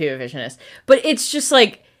 Yeah, that might be revisionist. But it's just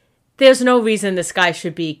like, there's no reason this guy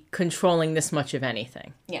should be controlling this much of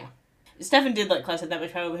anything. Yeah. Stefan did let Klaus have that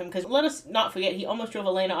much power over him, because let us not forget, he almost drove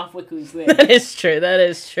Elena off Wickery's Bridge. That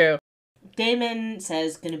is true. Damon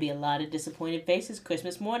says, gonna be a lot of disappointed faces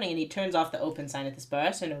Christmas morning, and he turns off the open sign at this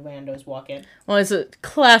bar so no randos walk in. Well, it's a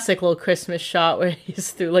classic little Christmas shot where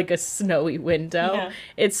he's through, like, a snowy window. Yeah.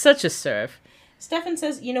 It's such a serve. Stefan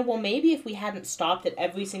says, well, maybe if we hadn't stopped at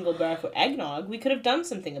every single bar for eggnog, we could have done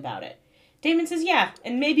something about it. Damon says, yeah,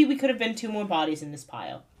 and maybe we could have been 2 more bodies in this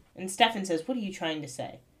pile. And Stefan says, what are you trying to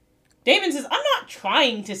say? Damon says, I'm not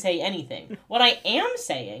trying to say anything. What I am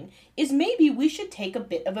saying is maybe we should take a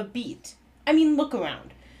bit of a beat. I mean, look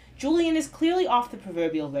around. Julian is clearly off the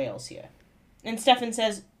proverbial rails here. And Stefan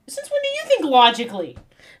says, since when do you think logically?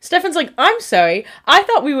 Stefan's like, I'm sorry. I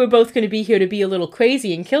thought we were both going to be here to be a little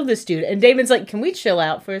crazy and kill this dude. And Damon's like, can we chill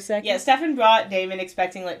out for a second? Yeah, Stefan brought Damon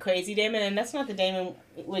expecting, like, crazy Damon, and that's not the Damon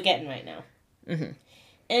we're getting right now. Mm-hmm.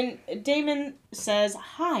 And Damon says,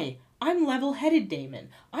 hi, I'm level-headed Damon.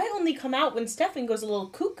 I only come out when Stefan goes a little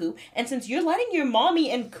cuckoo, and since you're letting your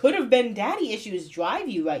mommy and could-have-been daddy issues drive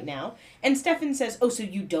you right now, and Stefan says, oh, so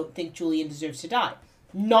you don't think Julian deserves to die.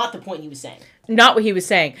 Not the point he was saying. Not what he was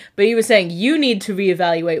saying, but he was saying, you need to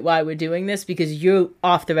reevaluate why we're doing this, because you're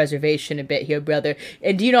off the reservation a bit here, brother.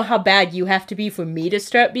 And do you know how bad you have to be for me to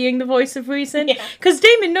start being the voice of reason? Because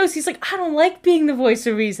Damon knows, he's like, I don't like being the voice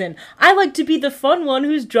of reason. I like to be the fun one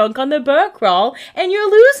who's drunk on the bar crawl, and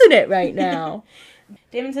you're losing it right now.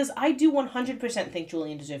 Damon says, I do 100% think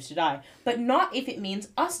Julian deserves to die, but not if it means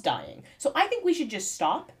us dying. So I think we should just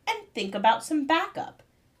stop and think about some backup.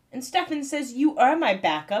 And Stefan says, you are my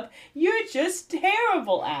backup. You're just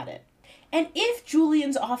terrible at it. And if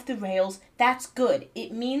Julian's off the rails, that's good.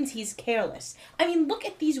 It means he's careless. I mean, look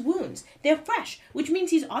at these wounds. They're fresh, which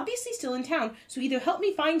means he's obviously still in town. So either help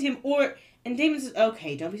me find him or... And Damon says,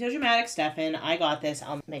 okay, don't be so dramatic, Stefan. I got this.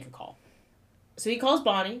 I'll make a call. So he calls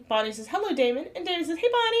Bonnie. Bonnie says, hello, Damon. And Damon says, hey,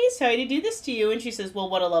 Bonnie, sorry to do this to you. And she says, well,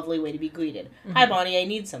 what a lovely way to be greeted. Mm-hmm. Hi, Bonnie, I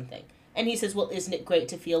need something. And he says, well, isn't it great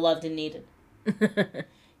to feel loved and needed?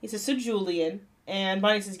 He says, so Julian, and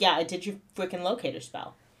Bonnie says, yeah, I did your frickin' locator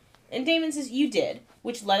spell. And Damon says, you did,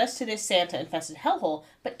 which led us to this Santa-infested hellhole,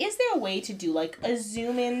 but is there a way to do, like, a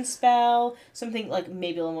zoom-in spell? Something, like,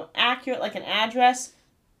 maybe a little more accurate, like an address?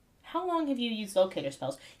 How long have you used locator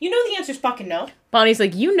spells? You know the answer's fucking no. Bonnie's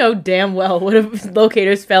like, you know damn well what a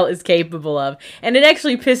locator spell is capable of, and it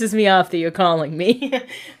actually pisses me off that you're calling me.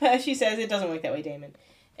 She says, it doesn't work that way, Damon.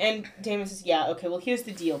 And Damon says, yeah, okay, well, here's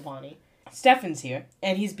the deal, Bonnie. Stefan's here,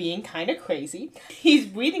 and he's being kind of crazy. He's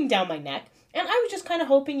breathing down my neck, and I was just kind of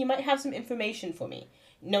hoping you might have some information for me.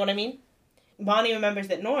 Know what I mean? Bonnie remembers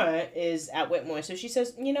that Nora is at Whitmore, so she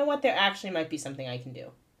says, you know what, there actually might be something I can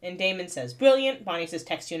do. And Damon says, brilliant. Bonnie says,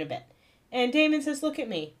 text you in a bit. And Damon says, look at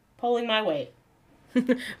me, pulling my weight.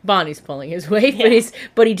 Bonnie's pulling his weight, Yeah.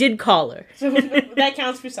 but he did call her. So that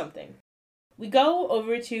counts for something. We go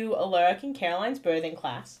over to Alaric and Caroline's birthing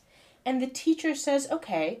class, and the teacher says,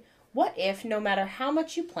 okay, what if, no matter how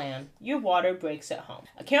much you plan, your water breaks at home?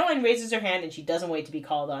 Caroline raises her hand, and she doesn't wait to be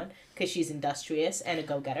called on, because she's industrious and a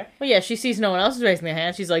go-getter. Well, yeah, she sees no one else is raising their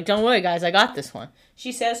hand. She's like, don't worry, guys, I got this one.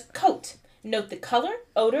 She says, coat. Note the color,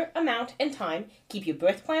 odor, amount, and time. Keep your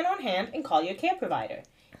birth plan on hand, and call your care provider.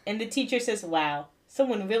 And the teacher says, wow,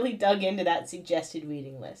 someone really dug into that suggested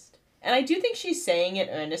reading list. And I do think she's saying it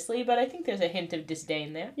earnestly, but I think there's a hint of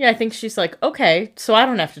disdain there. Yeah, I think she's like, okay, so I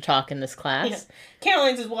don't have to talk in this class. Yeah.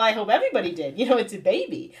 Caroline says, well, I hope everybody did. You know, it's a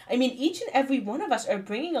baby. I mean, each and every one of us are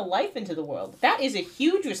bringing a life into the world. That is a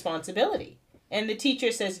huge responsibility. And the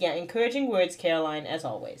teacher says, yeah, encouraging words, Caroline, as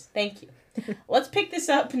always. Thank you. Let's pick this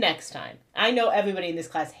up next time. I know everybody in this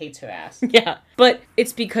class hates her ass. Yeah, but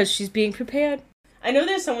it's because she's being prepared. I know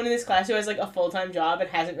there's someone in this class who has, like, a full-time job and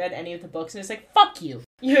hasn't read any of the books, and it's like, fuck you.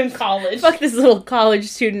 You're in college. Fuck this little college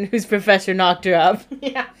student whose professor knocked her up.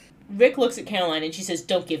 Yeah. Rick looks at Caroline, and she says,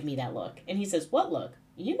 don't give me that look. And he says, what look?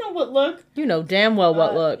 You know what look? You know damn well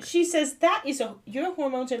what look. She says, that is your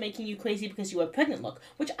hormones are making you crazy because you are pregnant look,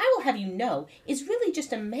 which I will have you know is really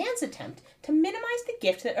just a man's attempt to minimize the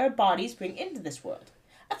gift that our bodies bring into this world.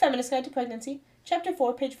 A Feminist Guide to Pregnancy, Chapter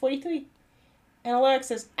 4, page 43. And Alaric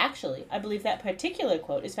says, actually, I believe that particular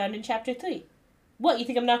quote is found in Chapter 3. What, you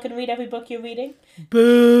think I'm not going to read every book you're reading?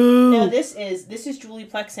 Boo! Now, this is Julie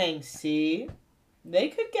Pleck saying, see? They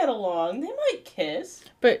could get along. They might kiss.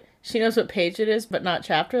 But she knows what page it is, but not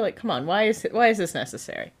chapter. Like, come on, why is this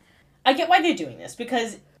necessary? I get why they're doing this,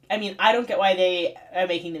 because, I mean, I don't get why they are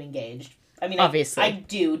making them engaged. I mean, obviously. I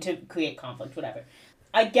do to create conflict, whatever.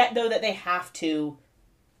 I get, though, that they have to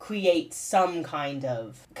create some kind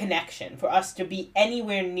of connection for us to be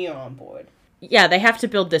anywhere near on board. Yeah, they have to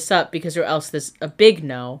build this up, because or else there's a big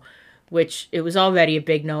no, which it was already a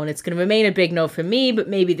big no, and it's going to remain a big no for me, but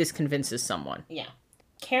maybe this convinces someone. Yeah.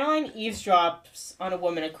 Caroline eavesdrops on a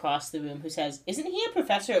woman across the room who says, isn't he a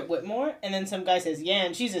professor at Whitmore? And then some guy says, yeah,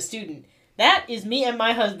 and she's a student. That is me and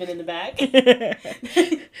my husband in the back.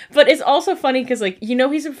 But it's also funny because, like, you know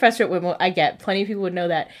he's a professor at Whitmore. I get. Plenty of people would know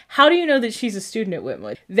that. How do you know that she's a student at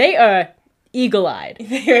Whitmore? They are eagle-eyed.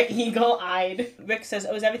 They're eagle-eyed. Rick says,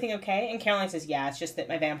 oh, is everything okay? And Caroline says, yeah, it's just that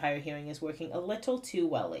my vampire hearing is working a little too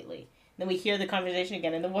well lately. Then we hear the conversation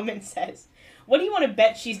again, and the woman says, what do you want to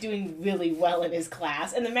bet she's doing really well in his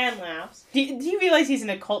class? And the man laughs. Do you realize he's an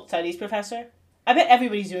occult studies professor? I bet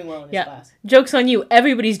everybody's doing well in his class. Joke's on you.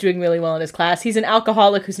 Everybody's doing really well in his class. He's an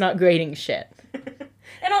alcoholic who's not grading shit.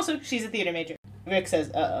 And also, she's a theater major. Rick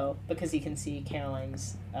says, uh-oh, because he can see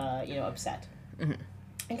Caroline's, upset. Mm-hmm.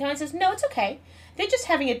 And Caroline says, no, it's okay. They're just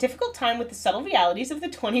having a difficult time with the subtle realities of the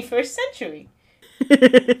 21st century.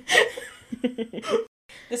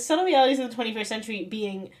 The subtle realities of the 21st century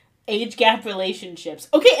being age gap relationships.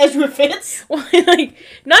 Okay, Ezra fits. Well, like,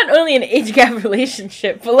 not only an age gap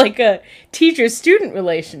relationship, but like a teacher-student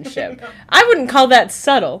relationship. I wouldn't call that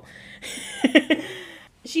subtle.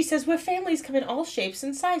 She says, where families come in all shapes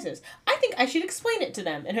and sizes. I think I should explain it to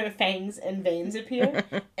them. And her fangs and veins appear.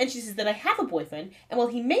 And she says that I have a boyfriend, and well,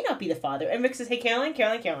 he may not be the father. And Rick says, hey,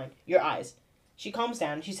 Caroline, your eyes. She calms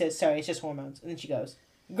down, and she says, sorry, it's just hormones. And then she goes,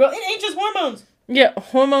 girl, it ain't just hormones. Yeah,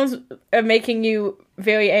 hormones are making you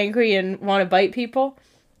very angry and want to bite people?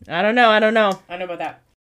 I don't know. I don't know about that.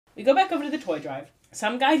 We go back over to the toy drive.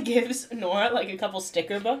 Some guy gives Nora, like, a couple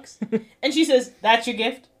sticker books. And she says, that's your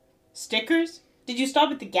gift? Stickers? Did you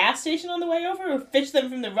stop at the gas station on the way over or fish them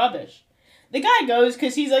from the rubbish? The guy goes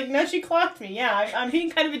because he's like, no, she clocked me. Yeah, I'm being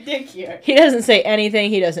kind of a dick here. He doesn't say anything.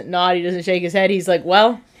 He doesn't nod. He doesn't shake his head. He's like,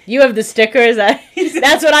 well, you have the stickers.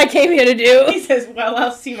 That's what I came here to do. He says, well,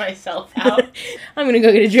 I'll see myself out. I'm going to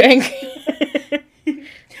go get a drink.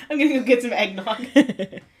 I'm going to go get some eggnog.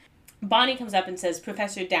 Bonnie comes up and says,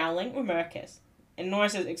 Professor Dowling or Mercus? And Nora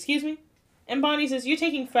says, excuse me? And Bonnie says, you're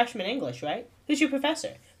taking freshman English, right? Who's your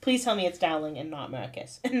professor? Please tell me it's Dowling and not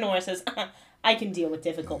Mercus. And Nora says, I can deal with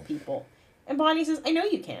difficult people. And Bonnie says, I know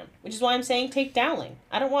you can, which is why I'm saying take Dowling.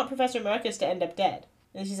 I don't want Professor Marcus to end up dead.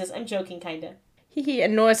 And she says, I'm joking, kinda. Hee hee.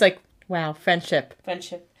 And Nora's like, wow, friendship.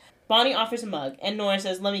 Friendship. Bonnie offers a mug, and Nora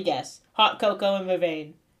says, let me guess, hot cocoa and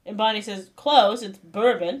vervain. And Bonnie says, close, it's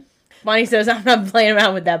bourbon. Bonnie says, I'm not playing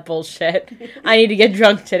around with that bullshit. I need to get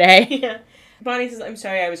drunk today. Yeah. Bonnie says, I'm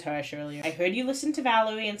sorry I was harsh earlier. I heard you listened to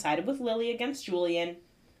Valerie and sided with Lily against Julian.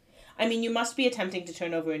 I mean, you must be attempting to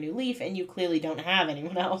turn over a new leaf, and you clearly don't have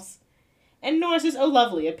anyone else. And Nora says, oh,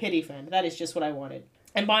 lovely, a pity friend. That is just what I wanted.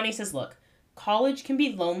 And Bonnie says, look, college can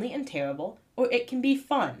be lonely and terrible, or it can be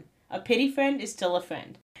fun. A pity friend is still a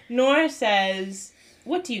friend. Nora says,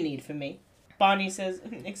 what do you need from me? Bonnie says,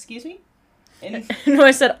 excuse me? And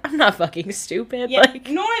Nora said, I'm not fucking stupid. yeah, Like,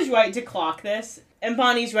 Nora's right to clock this, and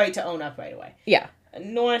Bonnie's right to own up right away. yeah.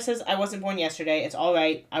 Nora says, I wasn't born yesterday. It's all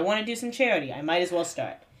right. I want to do some charity. I might as well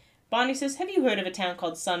start. Bonnie says, have you heard of a town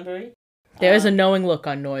called Sunbury? There is a knowing look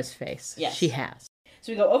on Nora's face. Yes. She has.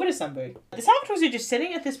 So we go over to Sunbury. The Salvatores are just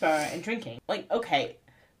sitting at this bar and drinking. Like, okay,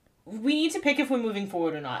 we need to pick if we're moving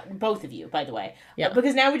forward or not. Both of you, by the way. Yeah.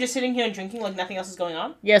 Because now we're just sitting here and drinking like nothing else is going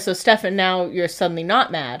on. Yeah, so Stefan, now you're suddenly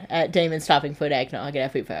not mad at Damon stopping for eggnog at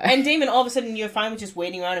every bar. And Damon, all of a sudden, you're fine with just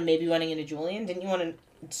waiting around and maybe running into Julian. Didn't you want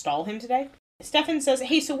to stall him today? Stefan says,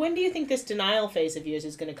 hey, so when do you think this denial phase of yours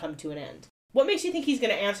is going to come to an end? What makes you think he's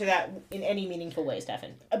going to answer that in any meaningful way,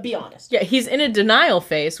 Stefan? Be honest. Yeah, he's in a denial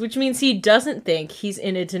phase, which means he doesn't think he's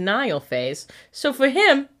in a denial phase. So for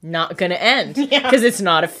him, not gonna end. Yeah. Because it's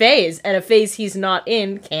not a phase, and a phase he's not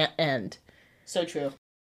in can't end. So true.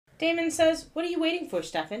 Damon says, what are you waiting for,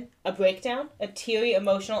 Stefan? A breakdown? A teary,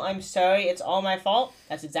 emotional, I'm sorry, it's all my fault?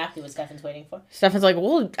 That's exactly what Stefan's waiting for. Stefan's like,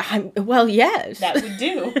 well, yes. That would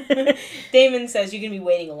do. Damon says, you're going to be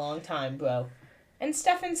waiting a long time, bro. And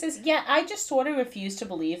Stefan says, yeah, I just sort of refuse to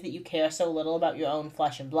believe that you care so little about your own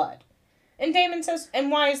flesh and blood. And Damon says,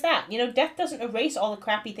 and why is that? You know, death doesn't erase all the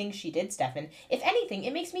crappy things she did, Stefan. If anything,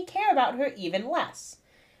 it makes me care about her even less.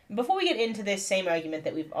 Before we get into this same argument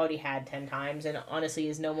that we've already had 10 times, and honestly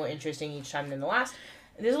is no more interesting each time than the last,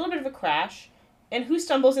 there's a little bit of a crash, and who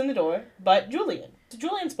stumbles in the door but Julian? So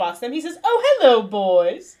Julian spots them, he says, oh, hello,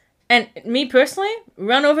 boys. And me personally,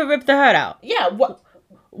 run over, rip the heart out. Yeah, what?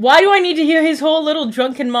 Why do I need to hear his whole little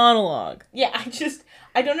drunken monologue? Yeah,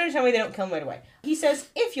 I don't understand why they don't kill him right away. He says,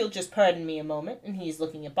 if you'll just pardon me a moment, and he's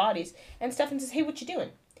looking at bodies, and Stefan says, hey, what you doing?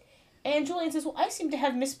 And Julian says, well, I seem to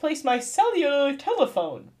have misplaced my cellular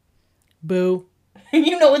telephone. Boo.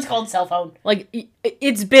 You know it's called cell phone. Like,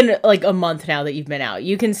 it's been like a month now that you've been out.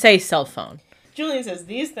 You can say cell phone. Julian says,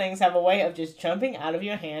 these things have a way of just jumping out of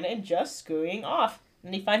your hand and just scurrying off.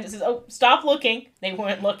 And he finds it, says, oh, stop looking. They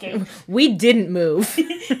weren't looking. We didn't move.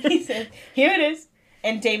 He says, here it is.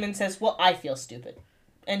 And Damon says, well, I feel stupid.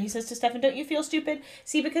 And he says to Stefan, don't you feel stupid?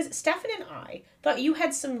 See, because Stefan and I thought you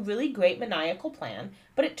had some really great maniacal plan,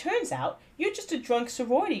 but it turns out you're just a drunk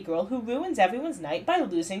sorority girl who ruins everyone's night by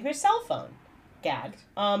losing her cell phone. Gagged.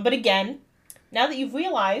 But again, now that you've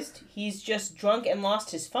realized he's just drunk and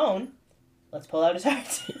lost his phone, let's pull out his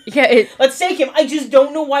heart. Yeah, let's stake him. I just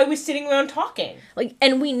don't know why we're sitting around talking. Like,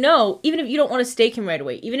 and we know, even if you don't want to stake him right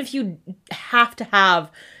away, even if you have to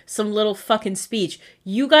have some little fucking speech,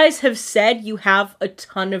 you guys have said you have a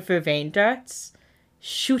ton of vervain darts.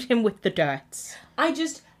 Shoot him with the darts.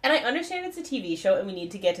 And I understand it's a TV show and we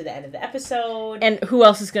need to get to the end of the episode. And who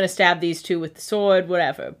else is going to stab these two with the sword,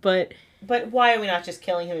 whatever, But why are we not just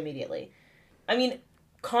killing him immediately? I mean,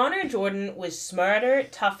 Connor Jordan was smarter,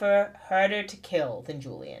 tougher, harder to kill than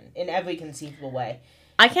Julian in every conceivable way.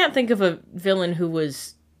 I can't think of a villain who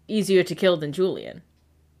was easier to kill than Julian.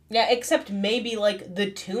 Yeah, except maybe, like,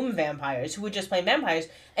 the Tomb vampires, who were just playing vampires.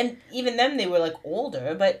 And even them, they were, like,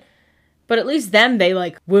 older, but... But at least them, they,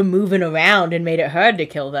 like, were moving around and made it hard to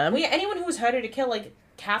kill them. Well, yeah, anyone who was harder to kill, like,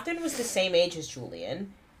 Catherine was the same age as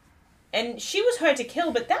Julian. And she was hard to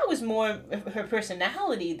kill, but that was more her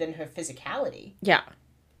personality than her physicality. Yeah.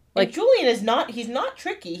 Like, and Julian is not, he's not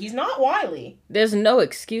tricky, he's not wily. There's no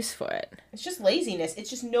excuse for it. It's just laziness. It's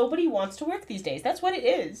just nobody wants to work these days. That's what it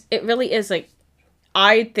is. It really is, like,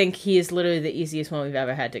 I think he is literally the easiest one we've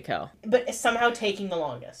ever had to kill. But somehow taking the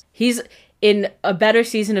longest. He's, in a better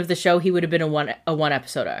season of the show, he would have been a one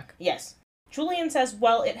episode arc. Yes. Julian says,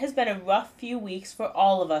 well, it has been a rough few weeks for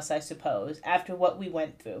all of us, I suppose, after what we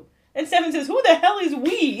went through. And Stefan says, who the hell is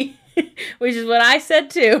we? Which is what I said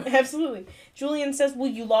too. Absolutely. Julian says, well,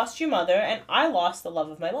 you lost your mother, and I lost the love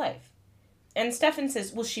of my life. And Stefan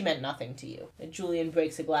says, well, she meant nothing to you. And Julian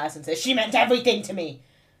breaks a glass and says, she meant everything to me.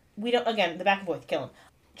 We don't, again, the back and forth, kill him.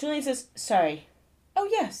 Julian says, sorry. Oh,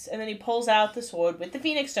 yes. And then he pulls out the sword with the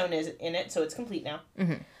Phoenix Stone in it, so it's complete now.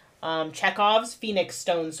 Mm-hmm. Chekhov's Phoenix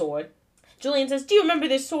Stone sword. Julian says, do you remember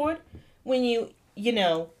this sword? When you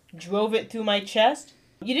drove it through my chest?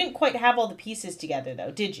 You didn't quite have all the pieces together,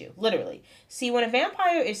 though, did you? Literally. See, when a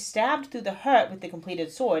vampire is stabbed through the heart with the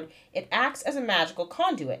completed sword, it acts as a magical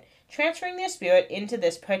conduit, transferring their spirit into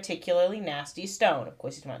this particularly nasty stone. Of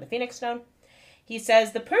course, he's talking about the Phoenix Stone. He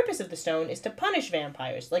says the purpose of the stone is to punish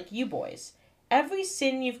vampires, like you boys. Every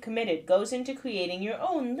sin you've committed goes into creating your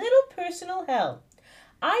own little personal hell.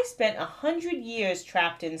 I spent 100 years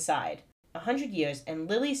trapped inside. 100 years, and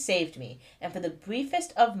Lily saved me, and for the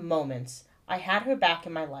briefest of moments, I had her back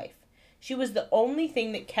in my life. She was the only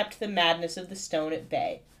thing that kept the madness of the stone at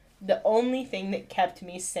bay. The only thing that kept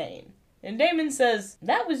me sane. And Damon says,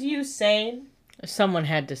 that was you sane. Someone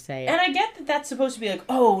had to say it. And I get that that's supposed to be like,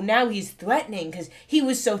 oh, now he's threatening, because he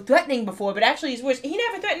was so threatening before, but actually he's worse. He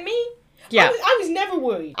never threatened me. Yeah. I was never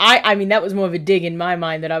worried. I mean, that was more of a dig in my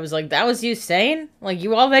mind that I was like, that was you sane? Like,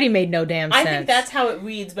 you already made no damn sense. I think that's how it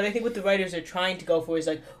reads, but I think what the writers are trying to go for is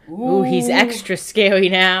like, ooh, he's extra scary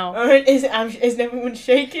now. Is everyone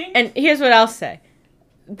shaking? And here's what I'll say.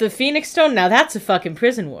 The Phoenix Stone, now that's a fucking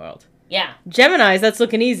prison world. Yeah. Gemini's, that's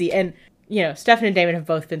looking easy. And, Stefan and Damon have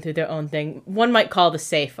both been through their own thing. One might call the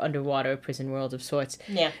safe underwater a prison world of sorts.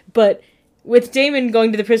 Yeah. But with Damon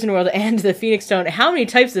going to the prison world and the Phoenix Stone, how many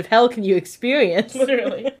types of hell can you experience?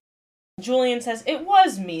 Literally. Julian says, it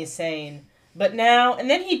was me sane. But now, and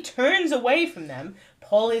then he turns away from them,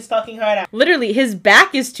 pull his fucking heart out. Literally, his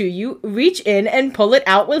back is to you, reach in and pull it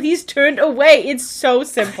out while he's turned away. It's so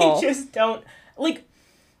simple.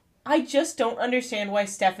 I just don't understand why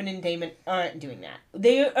Stefan and Damon aren't doing that.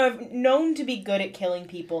 They are known to be good at killing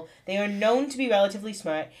people. They are known to be relatively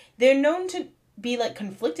smart. They're known to be,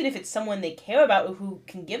 conflicted if it's someone they care about or who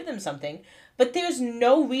can give them something. But there's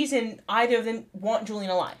no reason either of them want Julian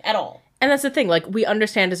alive at all. And that's the thing. We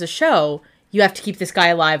understand as a show, you have to keep this guy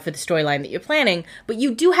alive for the storyline that you're planning, but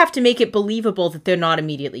you do have to make it believable that they're not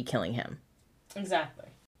immediately killing him. Exactly.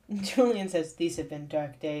 Julian says, these have been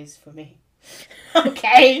dark days for me.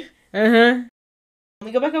 Okay. Uh-huh.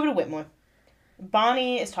 We go back over to Whitmore.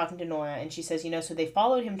 Bonnie is talking to Nora, and she says, so they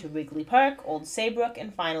followed him to Wrigley Park, Old Saybrook,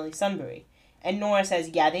 and finally Sunbury. And Nora says,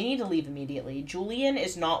 yeah, they need to leave immediately. Julian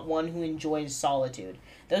is not one who enjoys solitude.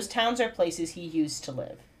 Those towns are places he used to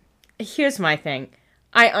live. Here's my thing.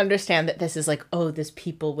 I understand that this is there's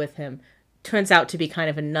people with him. Turns out to be kind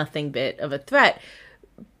of a nothing bit of a threat.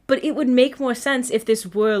 But it would make more sense if this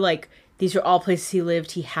were, these are all places he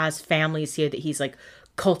lived. He has families here that he's,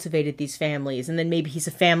 cultivated these families, and then maybe he's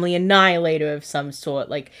a family annihilator of some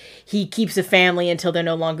sort. He keeps a family until they're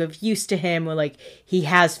no longer of use to him, or he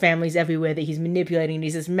has families everywhere that he's manipulating, and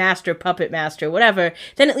he's this master, puppet master, whatever.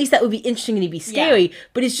 Then at least that would be interesting and he'd be scary. Yeah.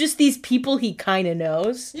 But it's just these people he kind of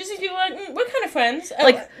knows. Just these people we're kind of friends.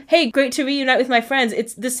 Hey, great to reunite with my friends.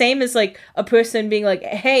 It's the same as a person being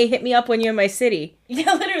hey, hit me up when you're in my city.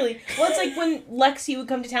 Yeah, literally. Well, it's when Lexi would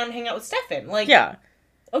come to town and hang out with Stefan. Yeah.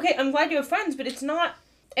 Okay, I'm glad you're friends, but it's not.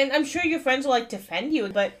 And I'm sure your friends will, defend you,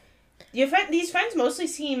 but these friends mostly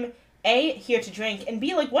seem, A, here to drink, and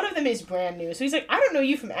B, one of them is brand new. So he's I don't know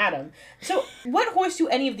you from Adam. So what horse do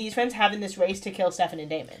any of these friends have in this race to kill Stefan and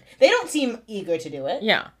Damon? They don't seem eager to do it.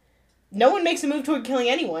 Yeah. No one makes a move toward killing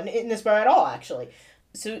anyone in this bar at all, actually.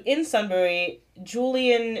 So in Sunbury,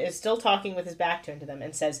 Julian is still talking with his back turned to them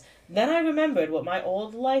and says, then I remembered what my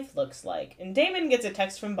old life looks like. And Damon gets a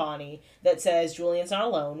text from Bonnie that says, Julian's not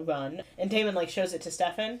alone, run. And Damon, shows it to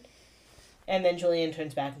Stefan. And then Julian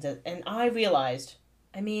turns back and says, and I realized,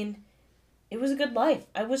 it was a good life.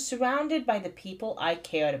 I was surrounded by the people I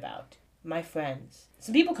cared about. My friends.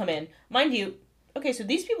 Some people come in. Mind you, okay, so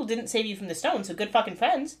these people didn't save you from the stone, so good fucking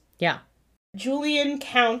friends. Yeah. Julian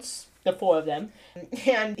counts the 4 of them,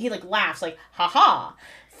 and he, laughs, ha-ha,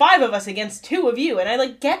 5 of us against 2 of you, and I,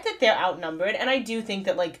 get that they're outnumbered, and I do think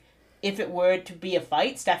that, if it were to be a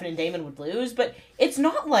fight, Stefan and Damon would lose, but it's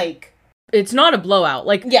not, It's not a blowout,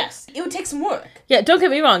 Yes, it would take some work. Yeah, don't get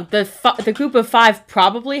me wrong, the group of 5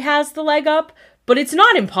 probably has the leg up, but it's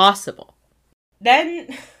not impossible.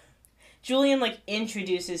 Then Julian,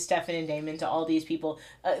 introduces Stefan and Damon to all these people,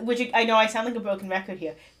 which I know I sound like a broken record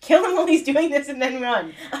here. Kill him while he's doing this and then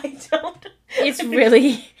run. I don't... It's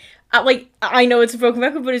really... I know it's a broken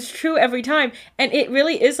record, but it's true every time. And it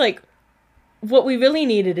really is, what we really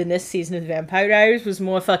needed in this season of The Vampire Diaries was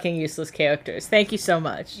more fucking useless characters. Thank you so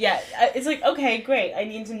much. Yeah, it's okay, great. I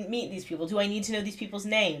need to meet these people. Do I need to know these people's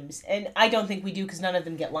names? And I don't think we do, because none of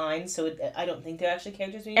them get lines, so I don't think they're actually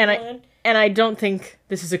characters we need to learn. And I don't think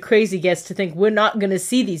this is a crazy guess to think we're not going to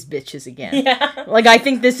see these bitches again. Yeah. I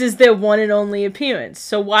think this is their one and only appearance.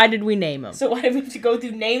 So why did we name them? So why did we have to go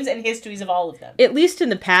through names and histories of all of them? At least in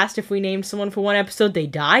the past, if we named someone for one episode, they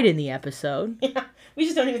died in the episode. Yeah. We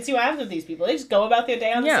just don't even see what happens with these people. They just go about their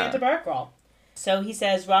day on the Santa Bar crawl. So he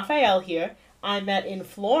says, Raphael here, I met in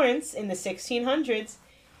Florence in the 1600s.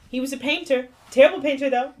 He was a painter. Terrible painter,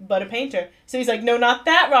 though, but a painter. So he's like, no, not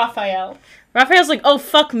that Raphael. Raphael's like, oh,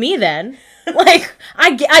 fuck me then. Like,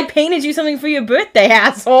 I painted you something for your birthday,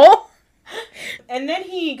 asshole. And then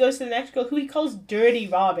he goes to the next girl, who he calls Dirty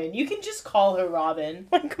Robin. You can just call her Robin.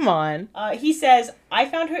 Come on. He says, I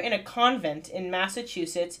found her in a convent in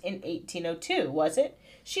Massachusetts in 1802, was it?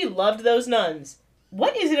 She loved those nuns.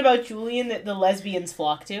 What is it about Julian that the lesbians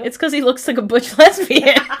flock to? It's because he looks like a butch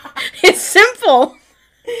lesbian. It's simple.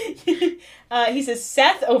 He says,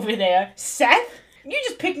 Seth over there. Seth? You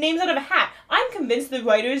just picked names out of a hat. I'm convinced the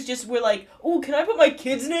writers just were like, oh, can I put my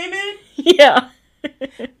kid's name in? Yeah.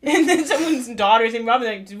 And then someone's daughter's named Robin.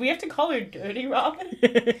 Like, did we have to call her Dirty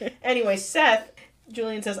Robin? Anyway, Seth,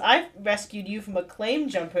 Julian says, I rescued you from a claim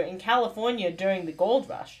jumper in California during the gold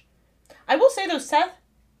rush. I will say, though, Seth,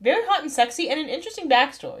 very hot and sexy and an interesting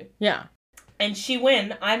backstory. Yeah. And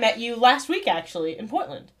Shi-Win, I met you last week, actually, in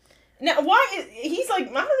Portland. Now, he's like,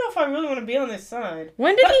 I don't know if I really want to be on this side.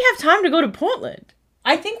 When did he have time to go to Portland?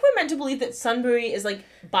 I think we're meant to believe that Sunbury is, like,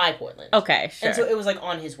 by Portland. Okay, sure. And so it was, like,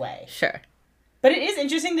 on his way. Sure. But it is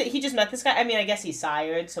interesting that he just met this guy. I mean, I guess he's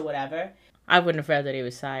sired, so whatever. I wouldn't have read that he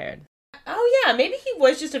was sired. Oh, yeah, maybe he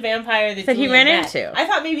was just a vampire that he ran into. I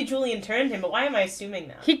thought maybe Julian turned him, but why am I assuming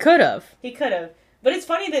that? He could have. He could have. But it's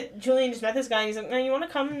funny that Julian just met this guy, and he's like, no, you want to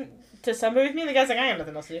come to Sunbury with me? And the guy's like, I have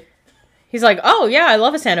nothing else to do. He's like, oh, yeah, I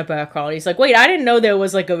love a Santa Bar crawl. And he's like, wait, I didn't know there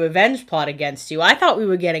was, like, a revenge plot against you. I thought we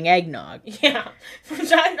were getting eggnog. Yeah.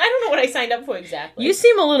 Which I don't know what I signed up for exactly. You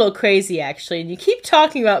seem a little crazy, actually. And you keep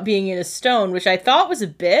talking about being in a stone, which I thought was a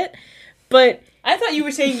bit, but... I thought you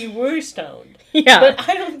were saying you were stoned. Yeah. But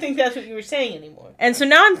I don't think that's what you were saying anymore. And so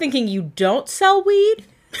now I'm thinking you don't sell weed?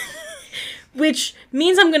 Which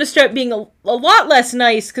means I'm going to start being a lot less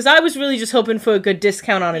nice, because I was really just hoping for a good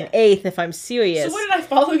discount on an eighth, if I'm serious. So what did I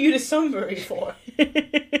follow you to Sunbury for?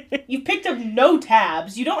 You picked up no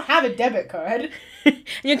tabs, you don't have a debit card. And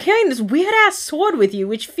you're carrying this weird-ass sword with you,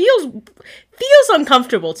 which feels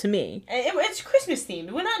uncomfortable to me. It's Christmas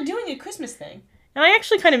themed, we're not doing a Christmas thing. And I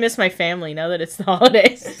actually kind of miss my family now that it's the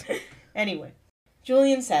holidays. Anyway,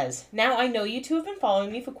 Julian says, now I know you two have been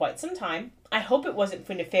following me for quite some time. I hope it wasn't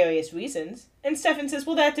for nefarious reasons. And Stefan says,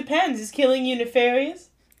 well, that depends. Is killing you nefarious?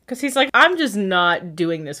 Because he's like, I'm just not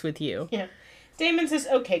doing this with you. Yeah. Damon says,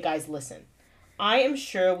 okay, guys, listen. I am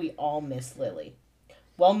sure we all miss Lily.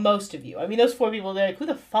 Well, most of you. I mean, those 4 people, they're like, who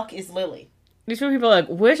the fuck is Lily? These 4 people are like,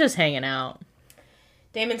 we're just hanging out.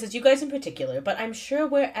 Damon says, you guys in particular, but I'm sure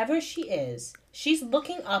wherever she is, she's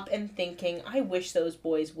looking up and thinking, I wish those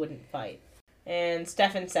boys wouldn't fight. And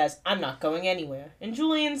Stefan says, I'm not going anywhere. And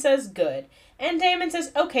Julian says, good. And Damon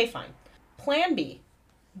says, okay, fine. Plan B.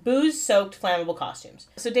 Booze-soaked flammable costumes.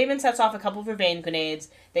 So Damon sets off a couple of vervain grenades.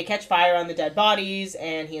 They catch fire on the dead bodies,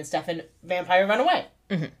 and he and Stefan vampire run away.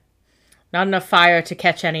 Mm-hmm. Not enough fire to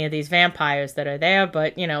catch any of these vampires that are there,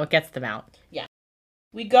 but, you know, it gets them out. Yeah.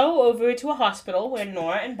 We go over to a hospital where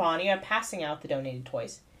Nora and Bonnie are passing out the donated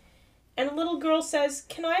toys. And a little girl says,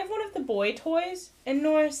 can I have one of the boy toys? And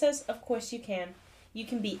Nora says, of course you can. You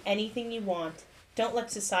can be anything you want. Don't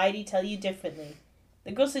let society tell you differently.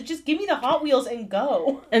 The girl said, just give me the Hot Wheels and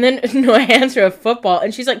go. And then Nora hands her a football,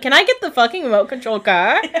 and she's like, can I get the fucking remote control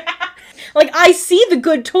car? Like, I see the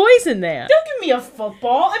good toys in there. Don't give me a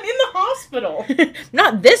football. I'm in the hospital.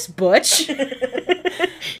 Not this butch.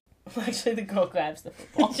 Actually, the girl grabs the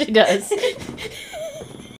football. She does.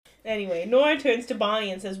 Anyway, Nora turns to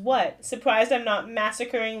Bonnie and says, what? Surprised I'm not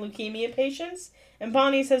massacring leukemia patients? And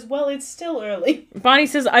Bonnie says, well, it's still early. Bonnie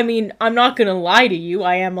says, I mean, I'm not gonna lie to you,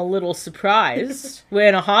 I am a little surprised. We're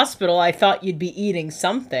in a hospital, I thought you'd be eating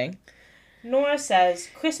something. Nora says,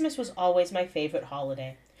 Christmas was always my favorite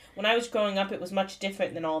holiday. When I was growing up, it was much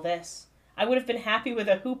different than all this. I would have been happy with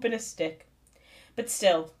a hoop and a stick. But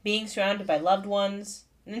still, being surrounded by loved ones...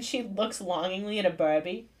 And then she looks longingly at a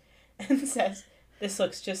Barbie and says, this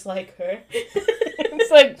looks just like her.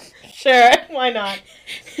 It's like, sure, why not?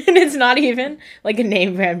 And it's not even like a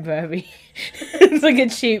name brand Barbie. It's like a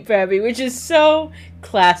cheap Barbie, which is so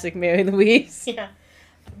classic Mary Louise. Yeah.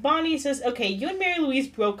 Bonnie says, okay, you and Mary Louise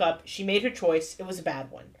broke up. She made her choice. It was a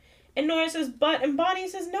bad one. And Nora says, but, and Bonnie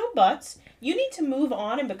says, no buts. You need to move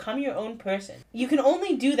on and become your own person. You can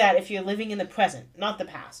only do that if you're living in the present, not the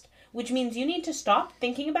past. Which means you need to stop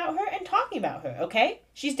thinking about her and talking about her, okay?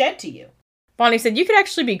 She's dead to you. Bonnie said, you could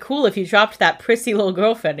actually be cool if you dropped that prissy little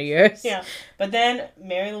girlfriend of yours. Yeah, but then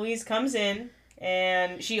Mary Louise comes in,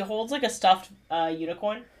 and she holds like a stuffed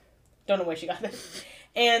unicorn. Don't know where she got it.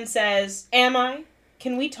 And says, am I?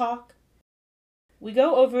 Can we talk? We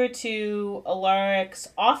go over to Alaric's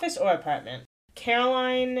office or apartment.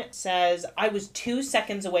 Caroline says, I was 2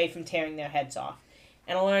 seconds away from tearing their heads off.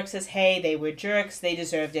 And Alaric says, hey, they were jerks, they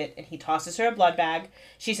deserved it, and he tosses her a blood bag.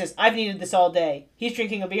 She says, I've needed this all day. He's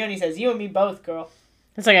drinking a beer, and he says, you and me both, girl.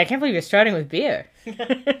 It's like, I can't believe you're starting with beer.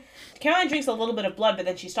 Caroline drinks a little bit of blood, but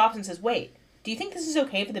then she stops and says, wait, do you think this is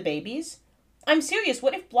okay for the babies? I'm serious,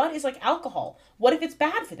 what if blood is like alcohol? What if it's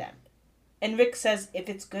bad for them? And Rick says, if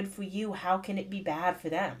it's good for you, how can it be bad for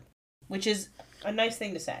them? Which is a nice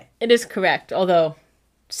thing to say. It is correct, although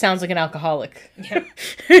sounds like an alcoholic Yeah.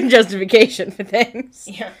 justification for things.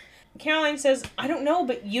 Yeah. Caroline says, I don't know,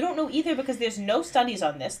 but you don't know either because there's no studies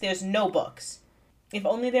on this. There's no books. If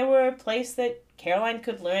only there were a place that Caroline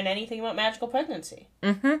could learn anything about magical pregnancy.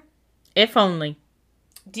 Mm-hmm. If only.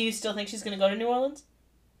 Do you still think she's going to go to New Orleans?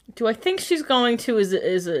 Do I think she's going to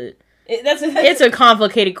That's It's a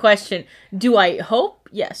complicated question. Do I hope?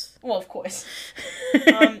 Yes. Well, of course.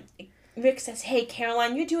 Rick says, hey,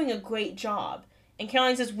 Caroline, you're doing a great job. And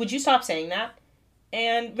Caroline says, would you stop saying that?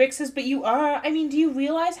 And Rick says, but you are. I mean, do you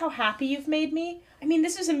realize how happy you've made me? I mean,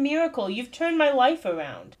 this is a miracle. You've turned my life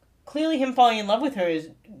around. Clearly him falling in love with her is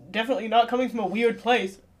definitely not coming from a weird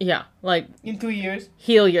place. Yeah, like... In 3 years.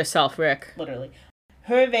 Heal yourself, Rick. Literally.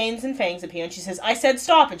 Her veins and fangs appear, and she says, I said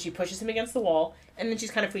stop, and she pushes him against the wall. And then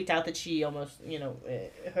she's kind of freaked out that she almost,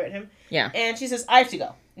 hurt him. Yeah. And she says, I have to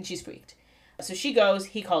go. And she's freaked. So she goes,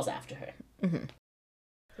 he calls after her. Mm-hmm.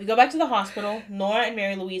 We go back to the hospital. Nora and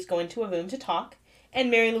Mary Louise go into a room to talk. And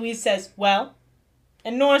Mary Louise says, well?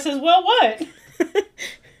 And Nora says, well, what?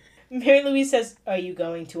 Mary Louise says, are you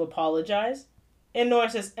going to apologize? And Nora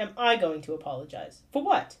says, am I going to apologize? For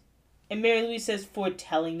what? And Mary Louise says, for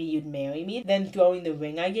telling me you'd marry me, then throwing the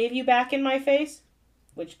ring I gave you back in my face.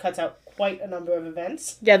 Which cuts out quite a number of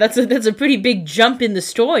events. Yeah, that's a pretty big jump in the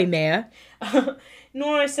story, Mare.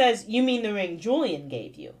 Nora says, you mean the ring Julian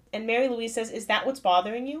gave you? And Mary Louise says, is that what's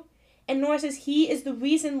bothering you? And Nora says, he is the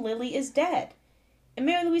reason Lily is dead. And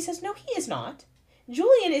Mary Louise says, no, he is not.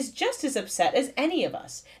 Julian is just as upset as any of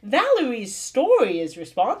us. Valerie's story is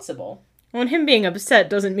responsible. Well, and him being upset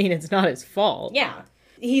doesn't mean it's not his fault. Yeah.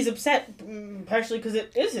 He's upset partially because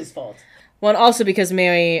it is his fault. Well, and also because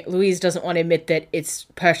Mary Louise doesn't want to admit that it's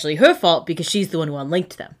partially her fault because she's the one who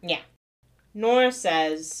unlinked them. Yeah. Nora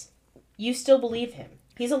says, you still believe him.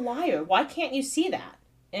 He's a liar. Why can't you see that?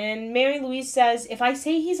 And Mary Louise says, if I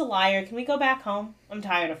say he's a liar, can we go back home? I'm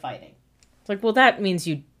tired of fighting. It's like, well, that means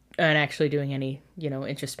you aren't actually doing any,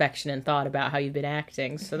 introspection and thought about how you've been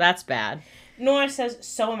acting, so that's bad. Nora says,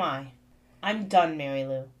 so am I. I'm done, Mary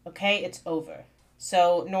Lou. Okay? It's over.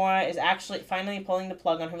 So Nora is actually finally pulling the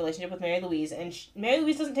plug on her relationship with Mary Louise, and Mary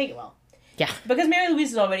Louise doesn't take it well. Yeah. Because Mary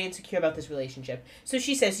Louise is already insecure about this relationship. So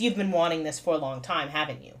she says, you've been wanting this for a long time,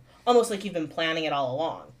 haven't you? Almost like you've been planning it all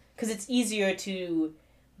along. Because it's easier to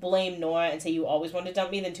blame Nora and say you always wanted to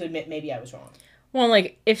dump me than to admit maybe I was wrong. Well,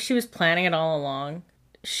 like, if she was planning it all along,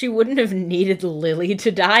 she wouldn't have needed Lily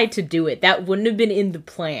to die to do it. That wouldn't have been in the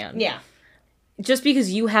plan. Yeah. Just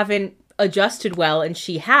because you haven't adjusted well and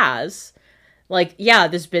she has, like, yeah,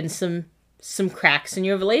 there's been some cracks in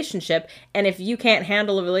your relationship. And if you can't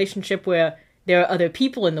handle a relationship where there are other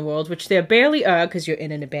people in the world, which there barely are because you're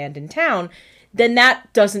in an abandoned town, then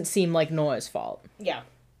that doesn't seem like Nora's fault. Yeah.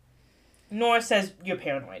 Nora says, you're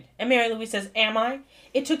paranoid. And Mary Louise says, am I?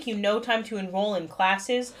 It took you no time to enroll in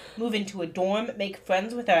classes, move into a dorm, make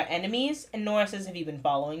friends with our enemies. And Nora says, have you been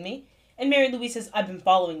following me? And Mary Louise says, I've been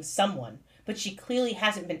following someone, but she clearly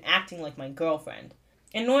hasn't been acting like my girlfriend.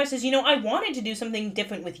 And Nora says, I wanted to do something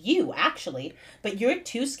different with you, actually, but you're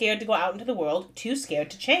too scared to go out into the world, too scared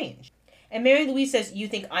to change. And Mary Louise says, you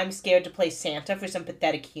think I'm scared to play Santa for some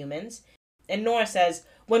pathetic humans? And Nora says,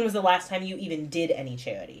 when was the last time you even did any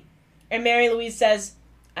charity? And Mary Louise says,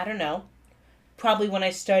 I don't know. Probably when I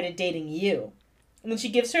started dating you. And then she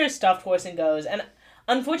gives her a stuffed horse and goes. And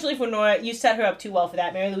unfortunately for Nora, you set her up too well for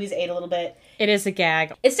that. Mary Louise ate a little bit. It is a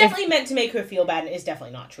gag. It's definitely meant to make her feel bad, and it's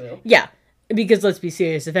definitely not true. Yeah, because let's be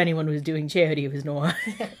serious, if anyone was doing charity, it was Nora.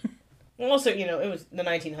 Also, it was the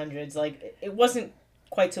 1900s. Like, it wasn't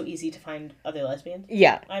quite so easy to find other lesbians.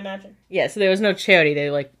 Yeah. I imagine. Yeah, so there was no charity. They,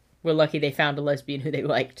 were lucky they found a lesbian who they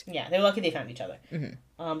liked. Yeah, they were lucky they found each other. Mm-hmm.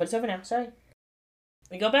 But it's over now. Sorry.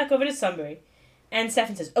 We go back over to Sunbury, and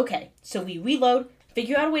Stefan says, okay, so we reload,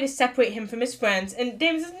 figure out a way to separate him from his friends, and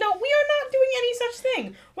Damon says, no, we are not doing any such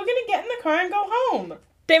thing. We're going to get in the car and go home.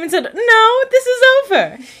 Damon said, no, this is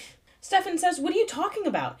over. Stefan says, what are you talking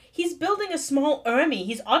about? He's building a small army.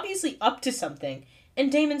 He's obviously up to something.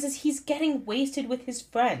 And Damon says, he's getting wasted with his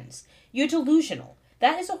friends. You're delusional.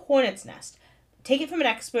 That is a hornet's nest. Take it from an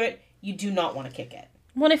expert. You do not want to kick it.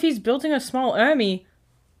 Well, if he's building a small army,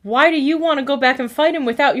 why do you want to go back and fight him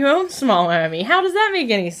without your own small army? How does that make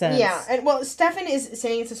any sense? Yeah, and well, Stefan is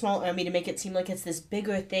saying it's a small army to make it seem like it's this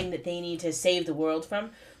bigger thing that they need to save the world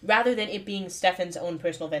from, rather than it being Stefan's own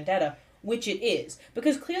personal vendetta, which it is.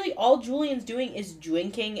 Because clearly all Julian's doing is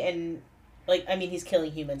drinking and, he's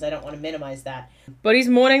killing humans. I don't want to minimize that. But he's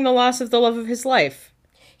mourning the loss of the love of his life.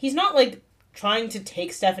 He's not, trying to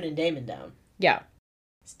take Stefan and Damon down. Yeah.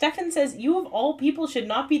 Stefan says, you of all people should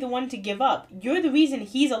not be the one to give up. You're the reason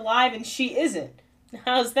he's alive and she isn't.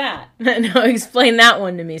 How's that? No, explain that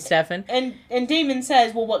one to me, Stefan. And Damon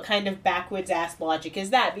says, well, what kind of backwards-ass logic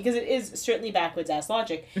is that? Because it is certainly backwards-ass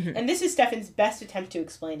logic. Mm-hmm. And this is Stefan's best attempt to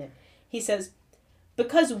explain it. He says,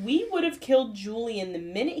 because we would have killed Julian the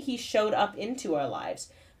minute he showed up into our lives.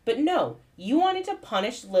 But no, you wanted to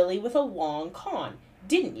punish Lily with a long con,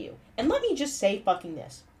 didn't you? And let me just say fucking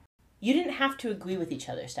this. You didn't have to agree with each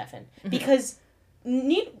other, Stefan. Mm-hmm. Because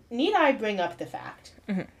need I bring up the fact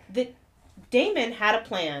that Damon had a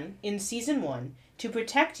plan in season 1 to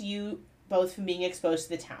protect you both from being exposed to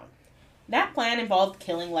the town. That plan involved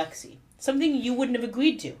killing Lexi, something you wouldn't have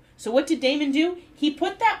agreed to. So what did Damon do? He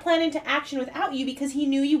put that plan into action without you because he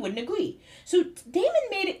knew you wouldn't agree. So Damon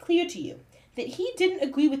made it clear to you that he didn't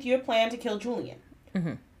agree with your plan to kill Julian.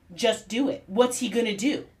 Mm-hmm. Just do it. What's he gonna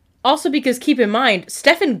do? Also because, keep in mind,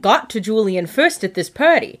 Stefan got to Julian first at this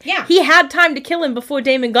party. Yeah. He had time to kill him before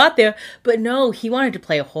Damon got there, but no, he wanted to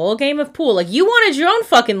play a whole game of pool. You wanted your own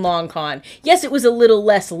fucking long con. Yes, it was a little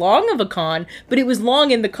less long of a con, but it was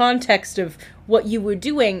long in the context of what you were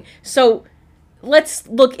doing. So, let's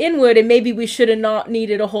look inward, and maybe we should have not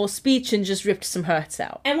needed a whole speech and just ripped some hearts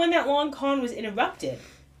out. And when that long con was interrupted,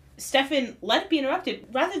 Stefan let it be interrupted,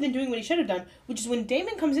 rather than doing what he should have done, which is when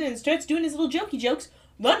Damon comes in and starts doing his little jokey jokes,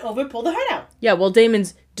 run over, pull the heart out. Yeah, well,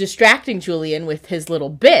 Damon's distracting Julian with his little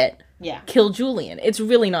bit. Yeah. Kill Julian. It's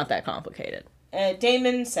really not that complicated.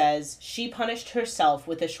 Damon says she punished herself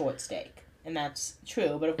with a short stake. And that's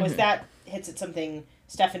true. But of course that hits at something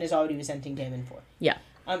Stefan is already resenting Damon for. Yeah.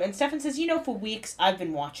 And Stefan says, for weeks I've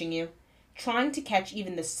been watching you, trying to catch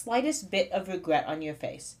even the slightest bit of regret on your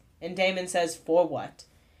face. And Damon says, for what?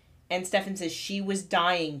 And Stefan says, she was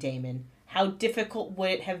dying, Damon. How difficult would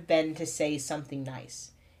it have been to say something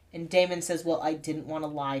nice? And Damon says, well, I didn't want to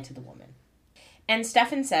lie to the woman. And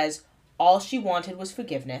Stefan says, all she wanted was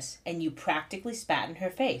forgiveness, and you practically spat in her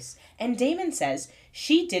face. And Damon says,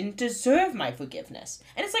 she didn't deserve my forgiveness.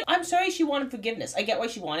 And it's I'm sorry she wanted forgiveness. I get why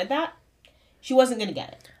she wanted that. She wasn't going to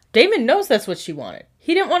get it. Damon knows that's what she wanted.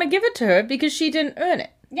 He didn't want to give it to her because she didn't earn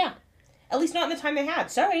it. Yeah. At least not in the time they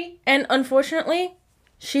had. Sorry. And unfortunately,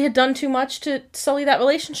 she had done too much to sully that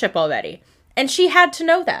relationship already. And she had to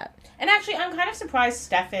know that. And actually, I'm kind of surprised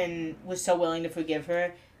Stefan was so willing to forgive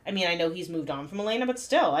her. I mean, I know he's moved on from Elena, but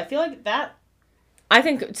still, I feel like that... I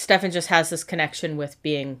think Stefan just has this connection with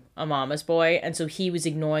being a mama's boy, and so he was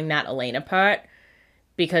ignoring that Elena part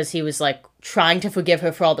because he was, trying to forgive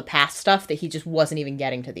her for all the past stuff that he just wasn't even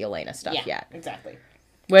getting to the Elena stuff yet. Yeah, exactly.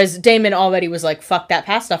 Whereas Damon already was fuck that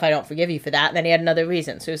past stuff, I don't forgive you for that, and then he had another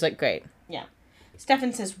reason, so he was great. Yeah.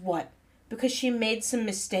 Stefan says, what? Because she made some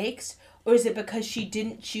mistakes? Or is it because she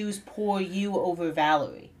didn't choose poor you over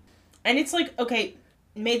Valerie? And it's okay,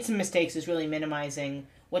 made some mistakes is really minimizing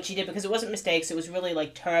what she did, because it wasn't mistakes, it was really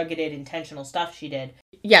targeted, intentional stuff she did.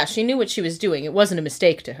 Yeah, she knew what she was doing. It wasn't a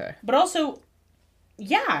mistake to her. But also,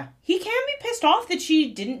 yeah, he can be pissed off that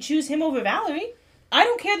she didn't choose him over Valerie. I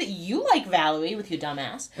don't care that you like Valerie with your dumb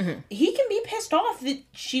ass. Mm-hmm. He can be pissed off that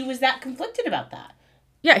she was that conflicted about that.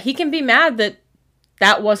 Yeah, he can be mad that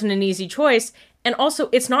that wasn't an easy choice. And also,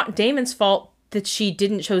 it's not Damon's fault that she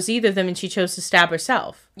didn't choose either of them and she chose to stab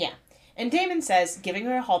herself. Yeah. And Damon says giving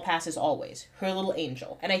her a hall pass is always her little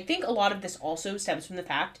angel. And I think a lot of this also stems from the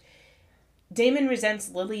fact Damon resents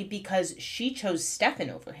Lily because she chose Stefan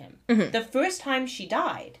over him. Mm-hmm. The first time she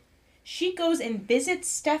died, she goes and visits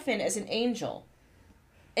Stefan as an angel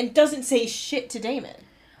and doesn't say shit to Damon.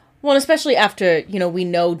 Well, especially after, we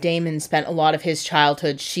know Damon spent a lot of his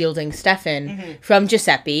childhood shielding Stefan from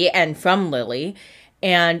Giuseppe and from Lily.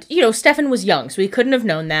 And, Stefan was young, so he couldn't have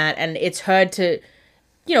known that. And it's hard to,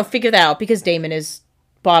 figure that out because Damon is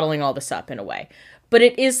bottling all this up in a way. But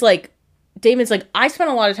it is Damon's I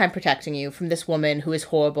spent a lot of time protecting you from this woman who is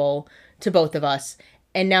horrible to both of us.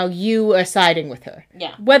 And now you are siding with her.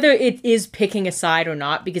 Yeah. Whether it is picking a side or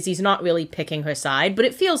not, because he's not really picking her side, but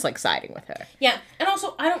it feels like siding with her. Yeah, and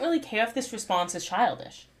also, I don't really care if this response is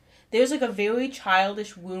childish. There's a very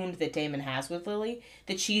childish wound that Damon has with Lily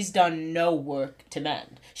that she's done no work to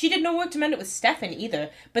mend. She did no work to mend it with Stefan either,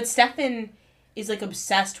 but Stefan is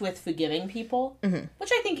obsessed with forgiving people,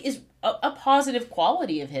 which I think is a positive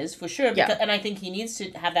quality of his, for sure. Because, and I think he needs to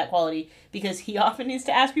have that quality because he often needs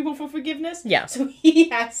to ask people for forgiveness. Yeah. So he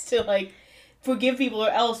has to, like, forgive people, or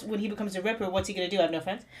else when he becomes a Ripper, what's he going to do? I have no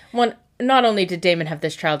offense. One, not only did Damon have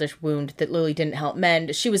this childish wound that Lily didn't help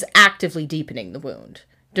mend, she was actively deepening the wound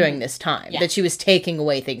during this time. Yeah. That she was taking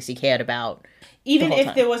away things he cared about. Even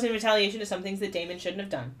if there wasn't retaliation to some things that Damon shouldn't have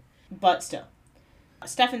done. But still.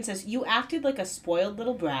 Stefan says, you acted like a spoiled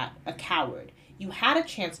little brat, a coward. You had a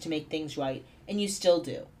chance to make things right, and you still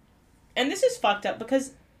do. And this is fucked up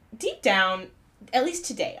because deep down, at least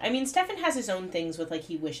today, I mean, Stefan has his own things with, like,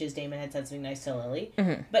 he wishes Damon had said something nice to Lily.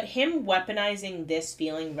 Mm-hmm. But him weaponizing this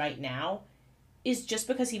feeling right now is just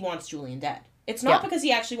because he wants Julian dead. It's not because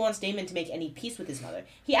he actually wants Damon to make any peace with his mother.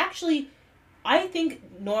 He actually... I think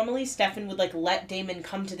normally Stefan would, like, let Damon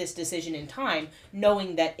come to this decision in time,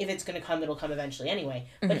 knowing that if it's going to come, it'll come eventually anyway.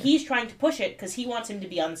 Mm-hmm. But he's trying to push it because he wants him to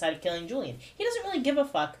be on the side of killing Julian. He doesn't really give a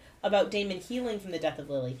fuck about Damon healing from the death of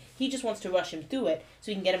Lily. He just wants to rush him through it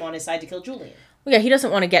so he can get him on his side to kill Julian. Well, yeah, he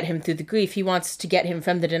doesn't want to get him through the grief. He wants to get him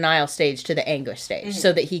from the denial stage to the anger stage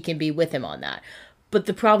so that he can be with him on that. But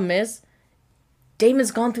the problem is,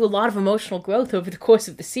 Damon's gone through a lot of emotional growth over the course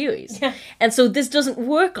of the series. Yeah. And so this doesn't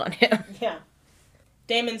work on him. Yeah.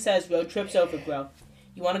 Damon says, road trip's over, bro.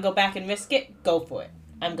 You want to go back and risk it? Go for it.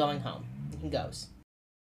 I'm going home. He goes.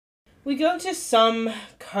 We go to some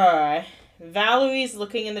car. Valerie's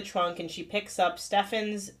looking in the trunk and she picks up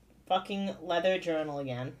Stefan's fucking leather journal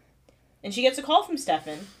again. And she gets a call from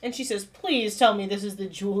Stefan and she says, please tell me this is the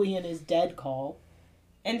Julian is dead call.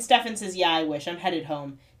 And Stefan says, yeah, I wish. I'm headed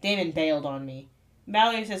home. Damon bailed on me.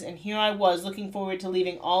 Valerie says, and here I was looking forward to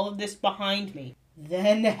leaving all of this behind me.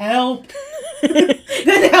 Then help.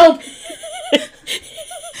 Then help.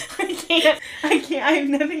 I can't. I have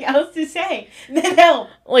nothing else to say. Then help.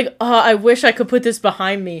 Like, I wish I could put this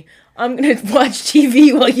behind me. I'm gonna watch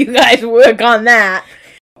TV while you guys work on that.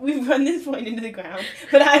 We've run this point into the ground,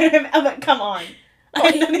 but I don't have, come on. I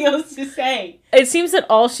have nothing else to say. It seems that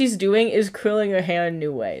all she's doing is curling her hair in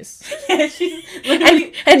new ways. Yeah, she's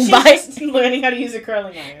just learning how to use a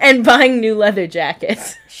curling iron. And buying new leather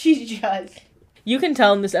jackets. She just... You can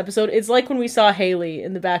tell in this episode, it's like when we saw Haley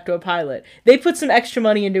in the Backdoor Pilot. They put some extra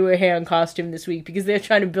money into her hair and costume this week because they're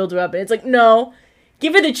trying to build her up. And it's like, no,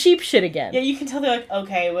 give her the cheap shit again. Yeah, you can tell they're like,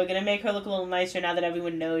 okay, we're going to make her look a little nicer now that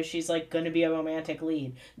everyone knows she's, like, going to be a romantic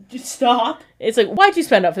lead. Just stop. It's like, why'd you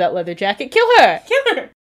spend up for that leather jacket? Kill her! Kill her!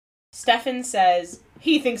 Stefan says,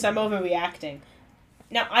 he thinks I'm overreacting.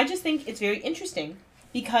 Now, I just think it's very interesting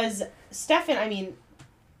because Stefan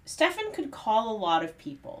could call a lot of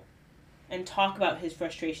people and talk about his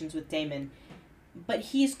frustrations with Damon, but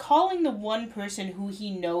he's calling the one person who he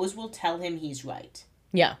knows will tell him he's right.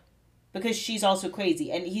 Yeah. Because she's also crazy,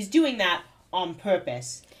 and he's doing that on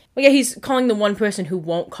purpose. Well, yeah, he's calling the one person who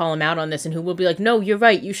won't call him out on this and who will be like, no, you're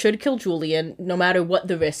right, you should kill Julian, no matter what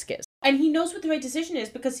the risk is. And he knows what the right decision is,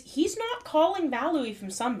 because he's not calling Valerie from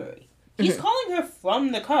Sunbury. He's calling her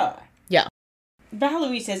from the car. Yeah.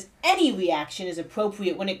 Valerie says any reaction is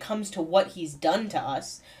appropriate when it comes to what he's done to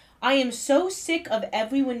us. I am so sick of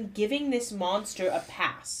everyone giving this monster a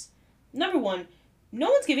pass. Number one,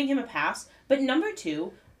 no one's giving him a pass. But number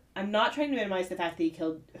two, I'm not trying to minimize the fact that he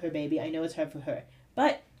killed her baby. I know it's hard for her.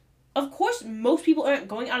 But, of course, most people aren't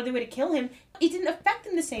going out of their way to kill him. It didn't affect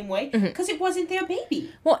them the same way because it wasn't their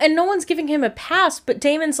baby. Well, and no one's giving him a pass, but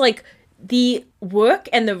Damon's like, the work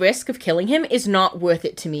and the risk of killing him is not worth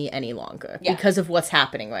it to me any longer because of what's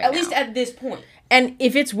happening right now. At least at this point. And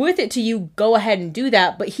if it's worth it to you, go ahead and do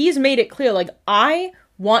that. But he's made it clear, like, I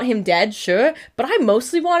want him dead, sure, but I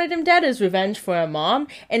mostly wanted him dead as revenge for her mom,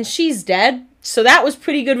 and she's dead, so that was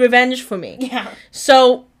pretty good revenge for me. Yeah.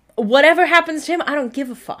 So, whatever happens to him, I don't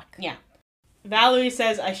give a fuck. Yeah. Valerie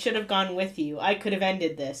says, I should have gone with you. I could have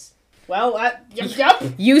ended this. Well, yep.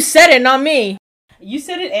 You said it, not me. You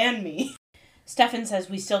said it and me. Stefan says,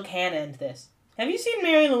 we still can end this. Have you seen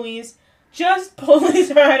Mary Louise? Just pull his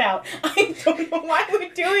heart out. I don't know why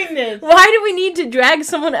we're doing this. Why do we need to drag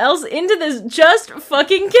someone else into this? Just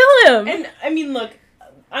fucking kill him. And, I mean, look,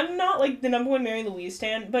 I'm not, like, the number one Mary Louise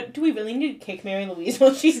stan, but do we really need to kick Mary Louise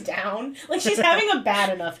while she's down? Like, she's having a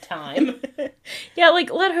bad enough time. Yeah, like,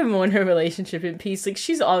 let her mourn her relationship in peace. Like,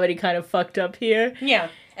 she's already kind of fucked up here. Yeah.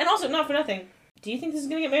 And also, not for nothing, do you think this is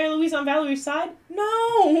gonna get Mary Louise on Valerie's side?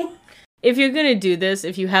 No! If you're gonna do this,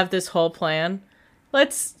 if you have this whole plan,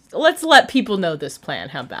 let's let people know this plan.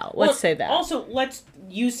 How about? Let's say that. Also, let's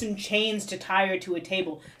use some chains to tie her to a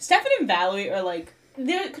table. Stefan and Valerie are like,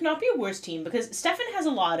 there could not be a worse team because Stefan has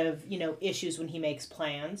a lot of, issues when he makes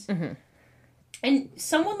plans. Mm-hmm. And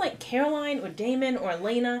someone like Caroline or Damon or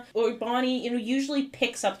Elena or Bonnie, usually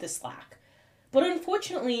picks up the slack. But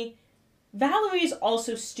unfortunately, Valerie is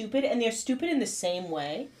also stupid, and they're stupid in the same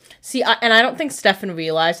way. See, and I don't think Stefan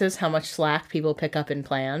realizes how much slack people pick up in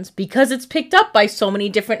plans because it's picked up by so many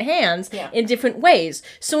different hands in different ways.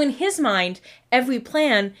 So in his mind, every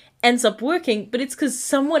plan ends up working, but it's because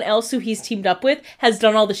someone else who he's teamed up with has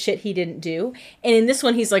done all the shit he didn't do. And in this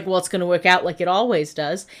one, he's like, well, it's going to work out like it always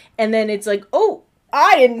does. And then it's like, oh,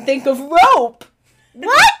 I didn't think of rope.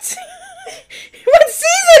 What? What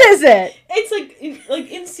season is it? It's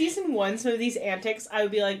like in season 1, some of these antics, I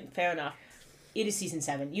would be like, fair enough. It is season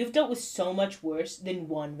 7. You've dealt with so much worse than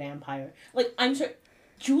one vampire. Like, I'm sorry,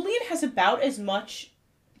 Julian has about as much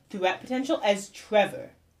threat potential as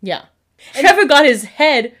Trevor. Yeah. And Trevor got his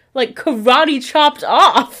head, like, karate chopped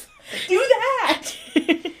off. Do that!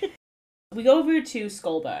 We go over to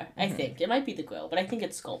Skull Bar, I think. It might be the grill, but I think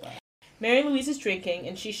it's Skull Bar. Mary Louise is drinking,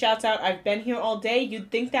 and she shouts out, I've been here all day.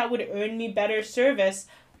 You'd think that would earn me better service.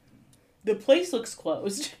 The place looks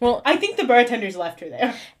closed. Well, I think the bartenders left her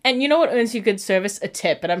there. And you know what earns you good service? A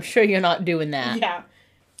tip, but I'm sure you're not doing that. Yeah.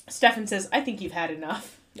 Stefan says, I think you've had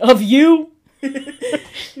enough. Of you?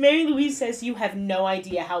 Mary Louise says, you have no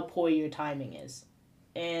idea how poor your timing is.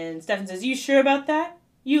 And Stefan says, you sure about that?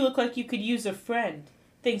 You look like you could use a friend.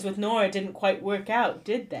 Things with Nora didn't quite work out,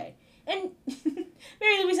 did they? And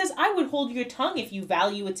Mary Louise says, I would hold your tongue if you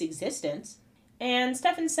value its existence. And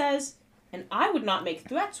Stefan says, and I would not make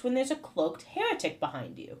threats when there's a cloaked heretic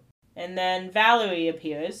behind you. And then Valerie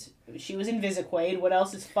appears. She was Invisiquaid. What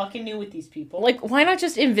else is fucking new with these people? Like, why not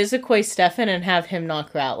just Invisiquaid Stefan and have him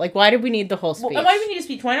knock her out? Like, why did we need the whole speech? Well, why do we need a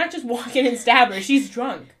speech? Why not just walk in and stab her? She's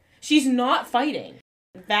drunk. She's not fighting.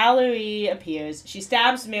 Valerie appears. She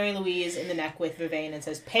stabs Mary Louise in the neck with vervain and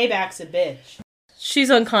says, payback's a bitch.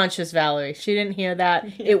 She's unconscious, Valerie. She didn't hear that.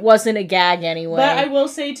 It wasn't a gag anyway. But I will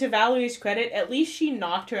say, to Valerie's credit, at least she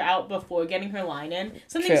knocked her out before getting her line in.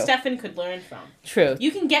 Something True. Stefan could learn from. True.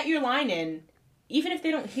 You can get your line in, even if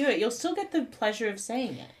they don't hear it. You'll still get the pleasure of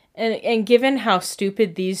saying it. And given how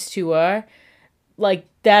stupid these two are, like,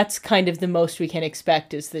 that's kind of the most we can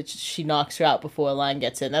expect, is that she knocks her out before a line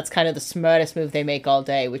gets in. That's kind of the smartest move they make all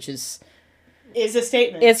day, which is a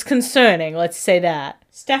statement. It's concerning, let's say that.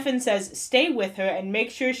 Stefan says, stay with her and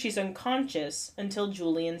make sure she's unconscious until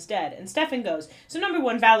Julian's dead. And Stefan goes, so number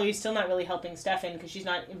 1, Valerie's still not really helping Stefan because she's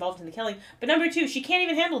not involved in the killing. But number 2, she can't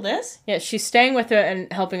even handle this. Yeah, she's staying with her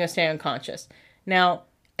and helping her stay unconscious. Now,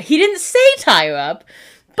 he didn't say tie her up,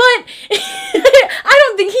 but I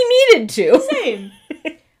don't think he needed to. Same.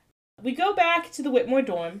 We go back to the Whitmore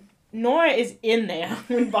dorm. Nora is in there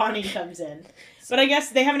when Bonnie comes in. But I guess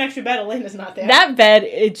they have an extra bed. Elena's not there. That bed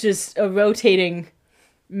is just a rotating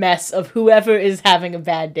mess of whoever is having a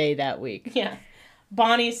bad day that week. Yeah.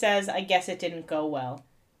 Bonnie says, I guess it didn't go well.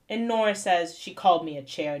 And Nora says, she called me a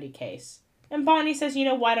charity case. And Bonnie says,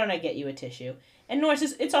 why don't I get you a tissue? And Nora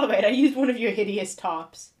says, it's all right. I used one of your hideous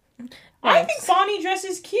tops. Thanks. I think Bonnie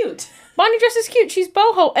dresses cute. Bonnie dresses cute. She's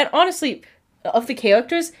boho. And honestly, of the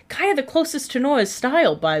characters, kind of the closest to Nora's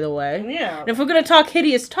style, by the way. Yeah. And if we're going to talk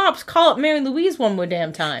hideous tops, call up Mary Louise one more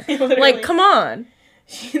damn time. Like, come on.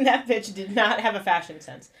 That bitch did not have a fashion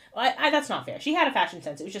sense. That's not fair. She had a fashion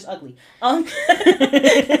sense. It was just ugly.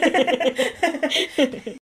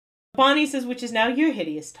 Bonnie says, which is now your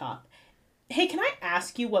hideous top. Hey, can I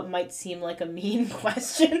ask you what might seem like a mean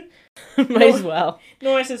question? Might as well.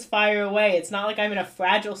 Nora says, fire away. It's not like I'm in a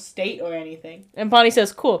fragile state or anything. And Bonnie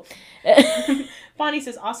says, cool. Bonnie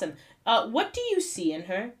says, awesome. What do you see in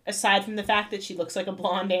her, aside from the fact that she looks like a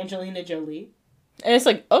blonde Angelina Jolie? And it's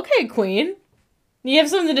like, okay, queen. You have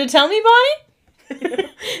something to tell me,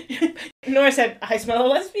 Bonnie? Nora said, I smell a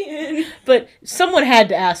lesbian. But someone had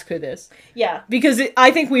to ask her this. Yeah. Because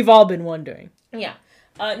I think we've all been wondering. Yeah.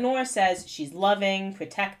 Nora says she's loving,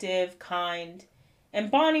 protective, kind.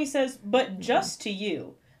 And Bonnie says, but just to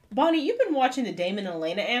you. Bonnie, you've been watching the Damon and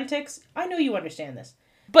Elena antics. I know you understand this.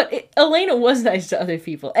 But Elena was nice to other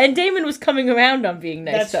people. And Damon was coming around on being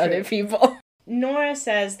nice to other people. Nora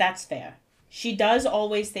says that's fair. She does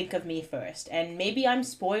always think of me first. And maybe I'm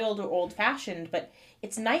spoiled or old-fashioned, but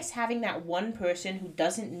it's nice having that one person who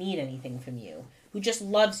doesn't need anything from you. Who just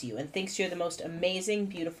loves you and thinks you're the most amazing,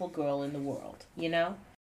 beautiful girl in the world. You know?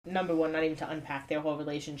 Number 1, not even to unpack their whole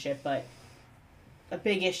relationship, but a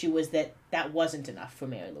big issue was that wasn't enough for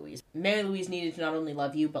Mary Louise. Mary Louise needed to not only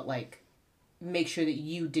love you, but, make sure that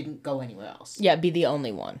you didn't go anywhere else. Yeah, be the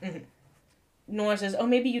only one. Mm-hmm. Nora says, oh,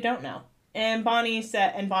 maybe you don't know. And Bonnie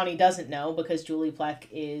doesn't know because Julie Plec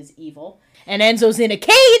is evil. And Enzo's in a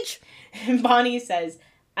cage! And Bonnie says,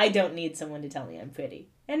 I don't need someone to tell me I'm pretty.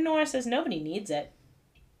 And Nora says, nobody needs it.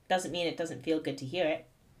 Doesn't mean it doesn't feel good to hear it.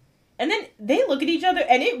 And then they look at each other,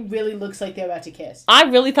 and it really looks like they're about to kiss. I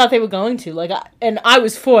really thought they were going to. And I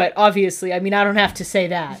was for it, obviously. I mean, I don't have to say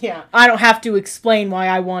that. Yeah. I don't have to explain why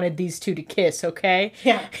I wanted these two to kiss, okay?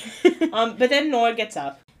 Yeah. But then Nora gets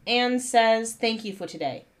up and says, "Thank you for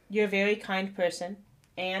today. You're a very kind person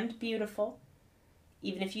and beautiful,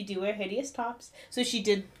 even if you do wear hideous tops." So she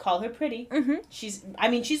did call her pretty. Mm-hmm. She's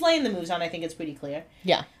laying the moves on. I think it's pretty clear.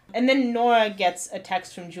 Yeah. And then Nora gets a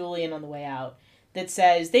text from Julian on the way out that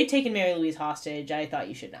says, "They've taken Mary Louise hostage. I thought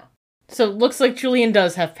you should know." So it looks like Julian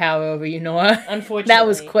does have power over you, Nora. Unfortunately. That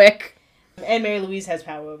was quick. And Mary Louise has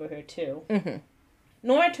power over her, too. Mm-hmm.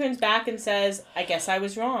 Nora turns back and says, "I guess I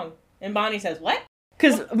was wrong." And Bonnie says, "What?"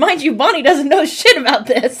 Because, mind you, Bonnie doesn't know shit about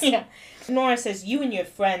this. Yeah. Nora says, "You and your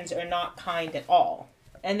friends are not kind at all."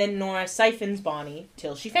 And then Nora siphons Bonnie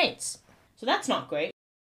till she faints. So that's not great.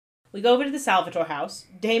 We go over to the Salvatore house.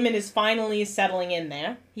 Damon is finally settling in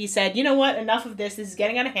there. He said, "You know what? Enough of this. This is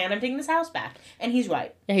getting out of hand. I'm taking this house back." And he's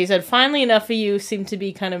right. Yeah, he said, finally enough of you seem to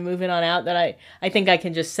be kind of moving on out that I think I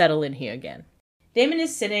can just settle in here again. Damon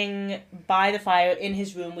is sitting by the fire in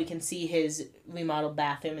his room. We can see his remodeled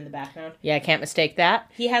bathroom in the background. Yeah, I can't mistake that.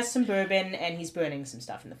 He has some bourbon, and he's burning some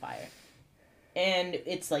stuff in the fire. And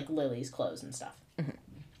it's like Lily's clothes and stuff.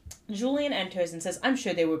 Mm-hmm. Julian enters and says, "I'm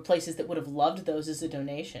sure there were places that would have loved those as a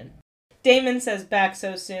donation." Damon says, "Back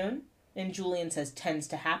so soon?" And Julian says, "Tends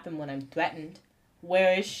to happen when I'm threatened.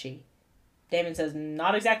 Where is she?" Damon says,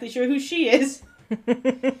 "Not exactly sure who she is."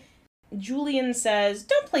 Julian says,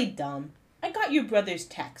 "Don't play dumb. I got your brother's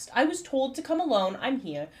text. I was told to come alone. I'm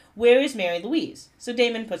here. Where is Mary Louise?" So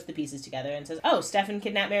Damon puts the pieces together and says, "Oh, Stefan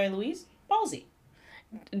kidnapped Mary Louise? Ballsy."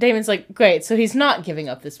 Damon's like, great, so he's not giving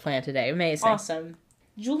up this plan today. Amazing. Awesome.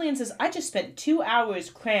 Julian says, "I just spent 2 hours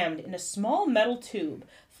crammed in a small metal tube,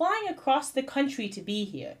 flying across the country to be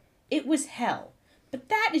here. It was hell. But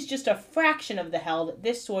that is just a fraction of the hell that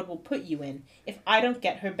this sword will put you in if I don't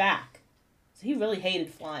get her back." So he really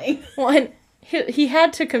hated flying. Well, and he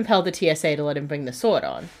had to compel the TSA to let him bring the sword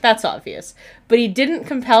on. That's obvious. But he didn't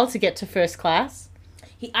compel to get to first class.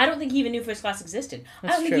 I don't think he even knew first class existed.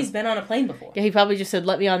 That's I don't true. think he's been on a plane before. Yeah, he probably just said,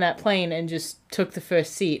 let me on that plane, and just took the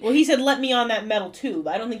first seat. Well, he said, "Let me on that metal tube."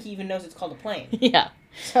 I don't think he even knows it's called a plane. Yeah.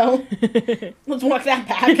 So, let's walk that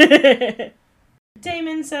back.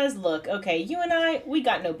 Damon says, "Look, okay, you and I, we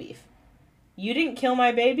got no beef. You didn't kill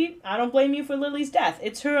my baby. I don't blame you for Lily's death.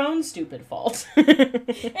 It's her own stupid fault."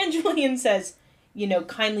 And Julian says,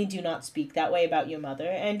 "Kindly do not speak that way about your mother."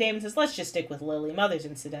 And Damon says, "Let's just stick with Lily. Mother's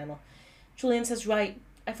incidental." Julian says, "Right.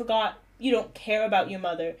 I forgot. You don't care about your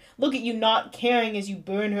mother. Look at you not caring as you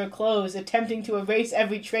burn her clothes, attempting to erase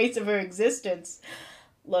every trace of her existence."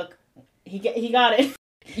 Look, he got it.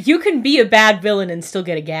 You can be a bad villain and still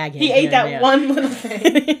get a gag in. He ate that one little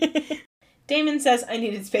thing. Damon says, "I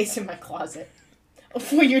needed space in my closet.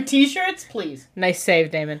 For your t-shirts, please." Nice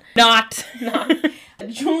save, Damon. Not.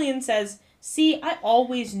 Julian says, "See, I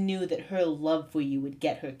always knew that her love for you would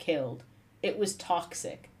get her killed. It was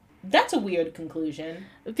toxic." That's a weird conclusion.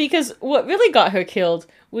 Because what really got her killed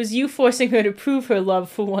was you forcing her to prove her love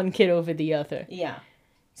for one kid over the other. Yeah.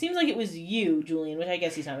 Seems like it was you, Julian, which I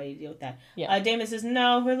guess he's not ready to deal with that. Yeah. Damon says,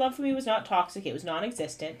 "No, her love for me was not toxic. It was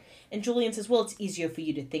non-existent." And Julian says, "Well, it's easier for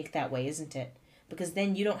you to think that way, isn't it? Because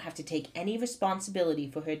then you don't have to take any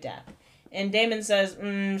responsibility for her death." And Damon says,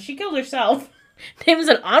 "She killed herself." Damon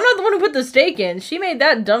said, "I'm not the one who put the stake in. She made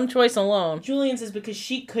that dumb choice alone." Julian says, "Because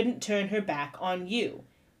she couldn't turn her back on you."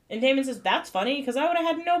 And Damon says, "That's funny, because I would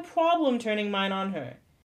have had no problem turning mine on her."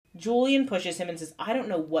 Julian pushes him and says, "I don't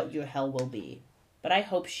know what your hell will be, but I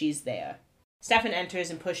hope she's there." Stefan enters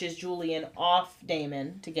and pushes Julian off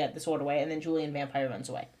Damon to get the sword away, and then Julian Vampire runs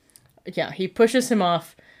away. Yeah, he pushes him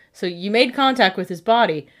off. So you made contact with his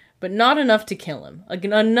body, but not enough to kill him.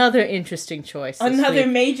 Another interesting choice. Another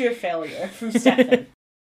major failure from Stefan.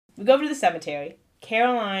 We go over to the cemetery.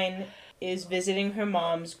 Caroline is visiting her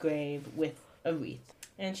mom's grave with a wreath.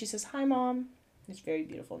 And she says, "Hi, Mom." It's very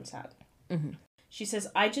beautiful and sad. Mm-hmm. She says,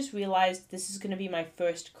 "I just realized this is going to be my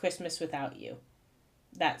first Christmas without you.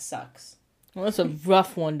 That sucks." Well, that's a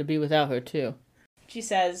rough one to be without her, too. She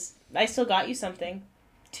says, "I still got you something.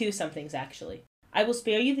 2 somethings, actually. I will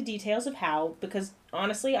spare you the details of how, because,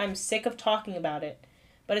 honestly, I'm sick of talking about it.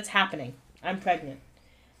 But it's happening. I'm pregnant.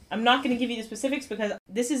 I'm not going to give you the specifics because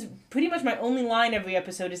this is pretty much my only line every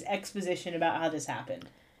episode is exposition about how this happened."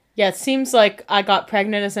 Yeah, it seems like I got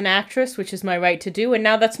pregnant as an actress, which is my right to do, and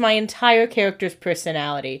now that's my entire character's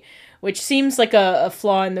personality, which seems like a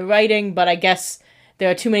flaw in the writing, but I guess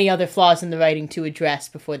there are too many other flaws in the writing to address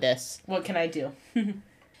before this. What can I do?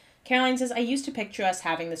 Caroline says, "I used to picture us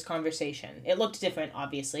having this conversation. It looked different,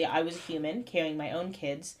 obviously. I was a human, carrying my own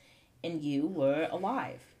kids, and you were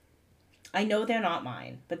alive." I know they're not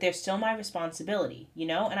mine, but they're still my responsibility, you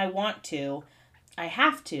know? And I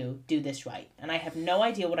have to do this right. And I have no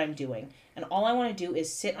idea what I'm doing. And all I want to do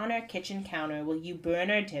is sit on our kitchen counter while you burn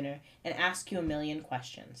our dinner and ask you a million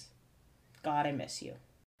questions. God, I miss you.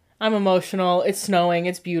 I'm emotional. It's snowing.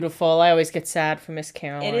 It's beautiful. I always get sad for Miss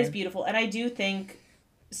Caroline. It is beautiful. And I do think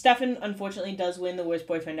Stefan, unfortunately, does win the Worst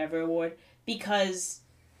Boyfriend Ever award because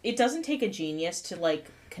it doesn't take a genius to, like,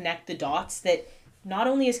 connect the dots that not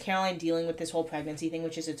only is Caroline dealing with this whole pregnancy thing,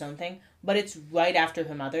 which is its own thing, but it's right after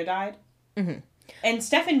her mother died. Mm-hmm. And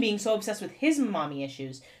Stefan being so obsessed with his mommy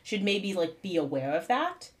issues should maybe, like, be aware of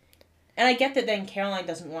that. And I get that then Caroline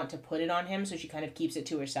doesn't want to put it on him, so she kind of keeps it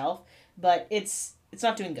to herself. But it's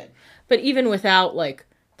not doing good. But even without, like,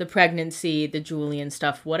 the pregnancy, the Julian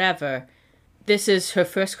stuff, whatever, this is her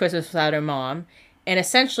first Christmas without her mom, and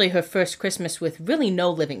essentially her first Christmas with really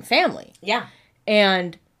no living family. Yeah.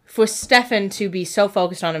 And for Stefan to be so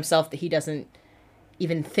focused on himself that he doesn't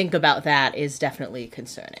even think about that is definitely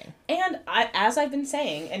concerning. And as I've been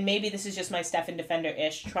saying, and maybe this is just my Stefan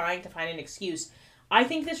Defender-ish, trying to find an excuse, I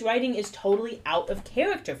think this writing is totally out of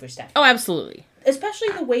character for Stefan. Oh, absolutely. Especially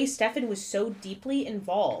the way Stefan was so deeply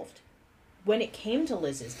involved when it came to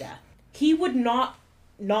Liz's death. He would not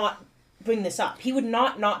bring this up. He would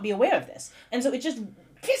not be aware of this. And so it just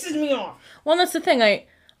pisses me off. Well, that's the thing.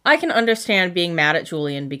 I can understand being mad at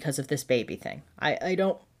Julian because of this baby thing. I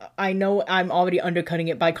know I'm already undercutting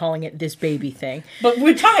it by calling it this baby thing. But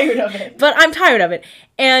we're tired of it. But I'm tired of it.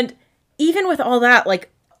 And even with all that, like,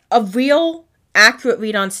 a real accurate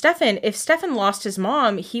read on Stefan, if Stefan lost his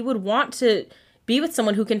mom, he would want to be with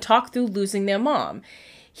someone who can talk through losing their mom.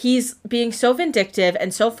 He's being so vindictive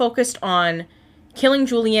and so focused on killing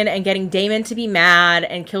Julian and getting Damon to be mad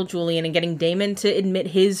and kill Julian and getting Damon to admit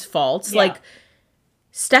his faults. Yeah. Like,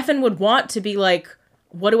 Stefan would want to be like,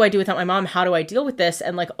 what do I do without my mom? How do I deal with this?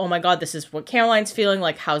 And like, oh my God, this is what Caroline's feeling.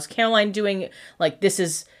 Like, how's Caroline doing? Like, this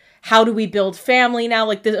is, how do we build family now?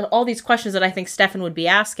 Like, all these questions that I think Stefan would be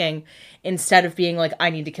asking instead of being like, I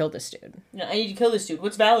need to kill this dude. No, I need to kill this dude.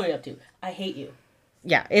 What's Valerie up to? I hate you.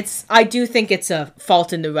 Yeah, I do think it's a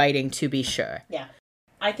fault in the writing, to be sure. Yeah.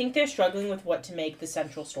 I think they're struggling with what to make the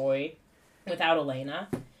central story without Elena.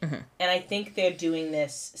 Mm-hmm. And I think they're doing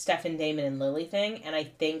this Stefan, Damon, and Lily thing. And I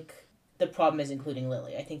think the problem is including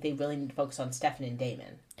Lily. I think they really need to focus on Stefan and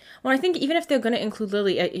Damon. Well, I think even if they're going to include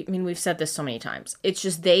Lily, I mean, we've said this so many times. It's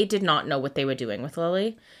just they did not know what they were doing with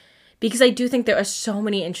Lily. Because I do think there are so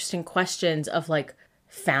many interesting questions of, like,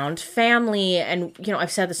 found family. And, you know,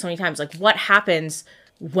 I've said this so many times. Like, what happens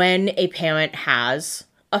when a parent has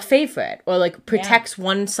a favorite or, like, protects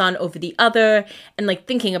one son over the other, and, like,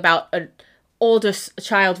 thinking about an older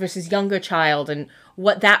child versus younger child and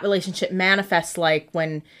what that relationship manifests like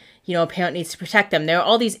when, you know, a parent needs to protect them. There are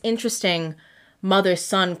all these interesting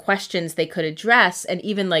mother-son questions they could address, and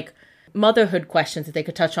even, like, motherhood questions that they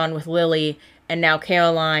could touch on with Lily and now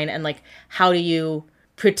Caroline, and, like, how do you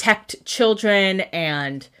protect children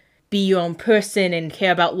and be your own person and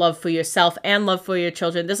care about love for yourself and love for your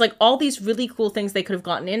children. There's, like, all these really cool things they could have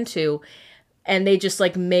gotten into, and they just,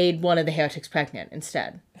 like, made one of the heretics pregnant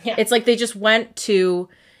instead. Yeah. It's like they just went to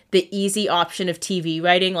the easy option of TV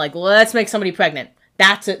writing, like, let's make somebody pregnant.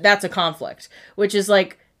 That's a conflict, which is,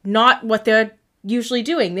 like, not what they're usually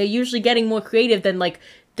doing. They're usually getting more creative than, like,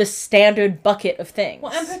 the standard bucket of things.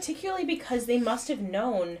 Well, and particularly because they must have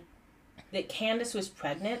known that Candace was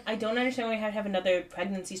pregnant. I don't understand why we had to have another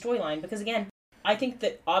pregnancy storyline, because, again, I think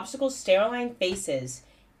the obstacles Caroline faces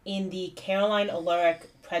in the Caroline Alaric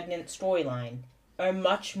pregnant storyline are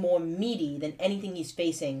much more meaty than anything he's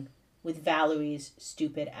facing with Valerie's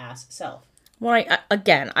stupid-ass self. Well,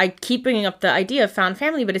 I keep bringing up the idea of found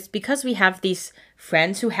family, but it's because we have these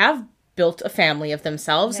friends who have built a family of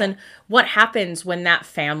themselves, and what happens when that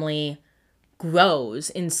family grows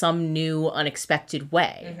in some new, unexpected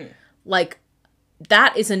way. Mm-hmm. Like,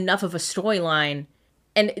 that is enough of a storyline.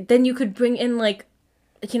 And then you could bring in, like,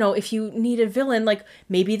 you know, if you need a villain, like,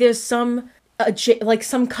 maybe there's some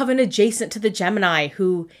coven adjacent to the Gemini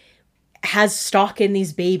who has stock in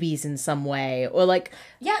these babies in some way, or, like...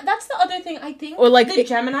 Yeah, that's the other thing. I think, or, like, the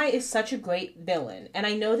Gemini is such a great villain. And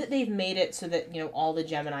I know that they've made it so that, you know, all the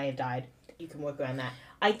Gemini have died. You can work around that.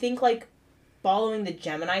 I think, like, following the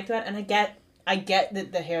Gemini thread, and I get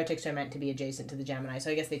that the heretics are meant to be adjacent to the Gemini,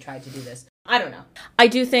 so I guess they tried to do this. I don't know. I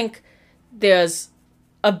do think there's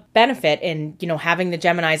a benefit in, you know, having the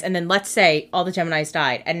Geminis, and then let's say all the Geminis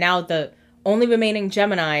died, and now the only remaining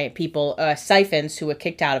Gemini people are Siphons, who were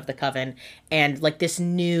kicked out of the coven, and, like, this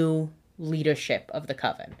new leadership of the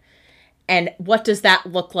coven. And what does that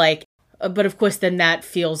look like? But, of course, then that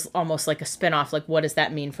feels almost like a spinoff. Like, what does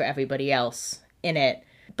that mean for everybody else in it?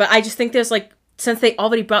 But I just think there's like, since they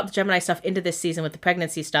already brought the Gemini stuff into this season with the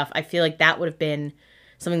pregnancy stuff, I feel like that would have been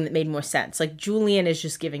something that made more sense. Like, Julian is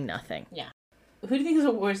just giving nothing. Yeah. Who do you think is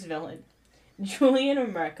a worse villain? Julian or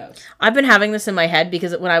Marcos? I've been having this in my head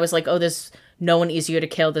because when I was like, oh, there's no one easier to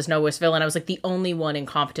kill, there's no worse villain, I was like, the only one in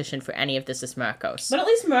competition for any of this is Marcos. But at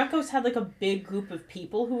least Marcos had like a big group of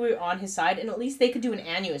people who were on his side, and at least they could do an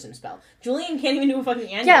aneurysm spell. Julian can't even do a fucking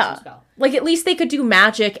aneurysm spell. Like, at least they could do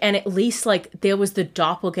magic, and at least, like, there was the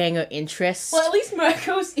doppelganger interest. Well, at least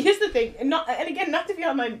Marcos, here's the thing, and again, not to be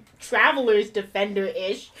on my Travelers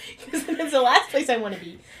Defender-ish, because it's the last place I want to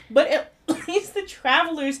be, but at least the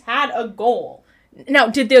Travelers had a goal. Now,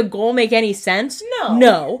 did their goal make any sense? No.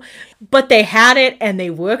 No. But they had it, and they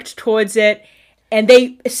worked towards it, and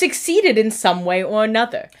they succeeded in some way or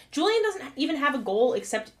another. Julian doesn't even have a goal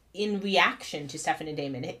except in reaction to Stefan and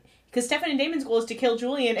Damon. Because Stefan and Damon's goal is to kill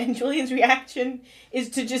Julian, and Julian's reaction is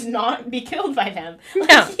to just not be killed by them. Like,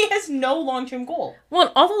 Yeah. He has no long-term goal.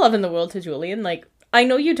 Well, all the love in the world to Julian. Like, I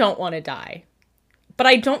know you don't want to die, but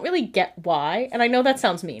I don't really get why, and I know that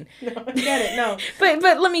sounds mean. No, I get it, no.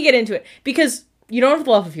 But let me get into it. Because you don't have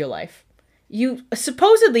the love of your life. You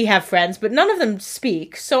supposedly have friends, but none of them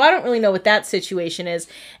speak, so I don't really know what that situation is.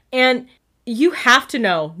 And you have to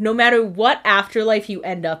know, no matter what afterlife you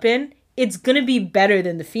end up in, it's gonna be better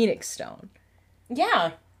than the Phoenix Stone.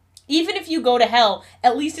 Yeah. Even if you go to hell,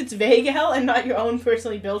 at least it's vague hell and not your own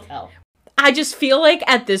personally built hell. I just feel like,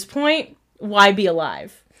 at this point, why be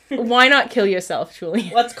alive? Why not kill yourself,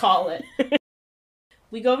 Julian? Let's call it.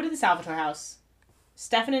 We go over to the Salvatore house.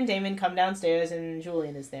 Stefan and Damon come downstairs and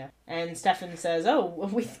Julian is there. And Stefan says, oh,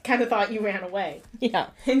 we kind of thought you ran away. Yeah.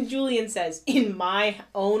 And Julian says, in my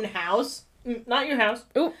own house? Not your house.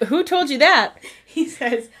 Ooh, who told you that? He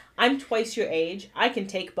says, I'm twice your age. I can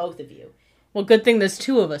take both of you. Well, good thing there's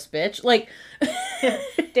two of us, bitch. Like,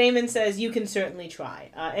 Damon says, you can certainly try.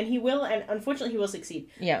 And he will, and unfortunately he will succeed.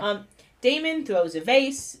 yeah. Damon throws a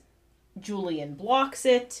vase. Julian blocks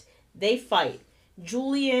it. They fight.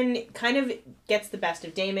 Julian kind of gets the best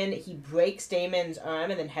of Damon. He breaks Damon's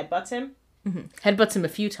arm and then headbutts him. Mm-hmm. Headbutts him a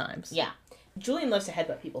few times. Yeah. Julian loves to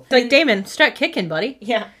headbutt people. It's like, Damon, start kicking, buddy.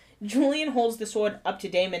 Yeah. Julian holds the sword up to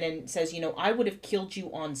Damon and says, I would have killed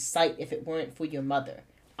you on sight if it weren't for your mother.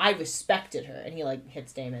 I respected her. And he,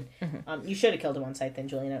 hits Damon. Mm-hmm. You should have killed him on sight then,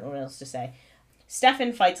 Julian. I don't know what else to say.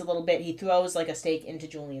 Stefan fights a little bit. He throws, a stake into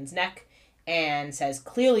Julian's neck and says,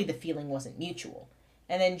 clearly the feeling wasn't mutual.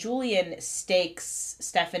 And then Julian stakes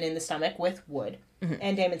Stefan in the stomach with wood. Mm-hmm.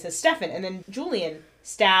 And Damon says, Stefan. And then Julian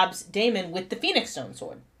stabs Damon with the Phoenix Stone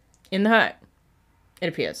sword. In the heart, it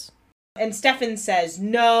appears. And Stefan says,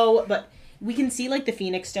 no, but we can see, the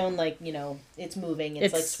Phoenix Stone, it's moving.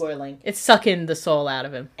 It's swirling. It's sucking the soul out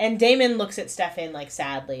of him. And Damon looks at Stefan,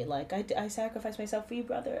 sadly, I sacrificed myself for you,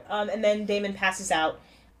 brother. And then Damon passes out.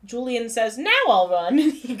 Julian says, now I'll run.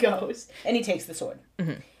 And he goes. And he takes the sword.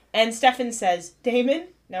 Mm-hmm. And Stefan says, Damon,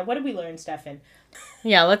 now what did we learn, Stefan?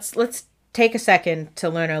 Yeah, let's take a second to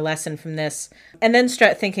learn our lesson from this. And then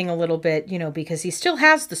start thinking a little bit, because he still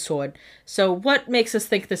has the sword. So what makes us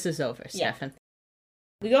think this is over, Stefan?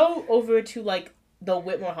 We go over to, the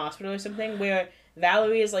Whitmore Hospital or something, where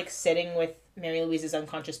Valerie is, sitting with Mary Louise's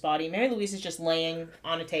unconscious body. Mary Louise is just laying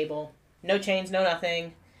on a table. No chains, no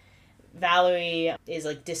nothing. Valerie is,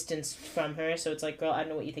 distanced from her, so it's girl, I don't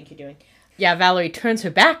know what you think you're doing. Yeah, Valerie turns her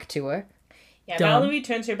back to her. Yeah, Valerie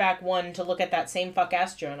turns her back, to look at that same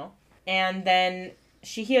fuck-ass journal. And then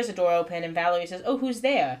she hears a door open, and Valerie says, oh, who's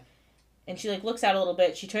there? And she, looks out a little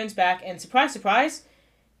bit, she turns back, and surprise, surprise,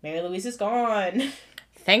 Mary Louise is gone.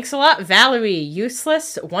 Thanks a lot, Valerie.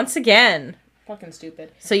 Useless once again. Fucking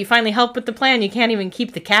stupid. So you finally help with the plan you can't even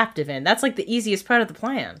keep the captive in. That's, the easiest part of the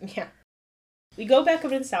plan. Yeah. We go back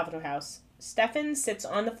over to the Salvatore house. Stefan sits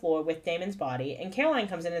on the floor with Damon's body, and Caroline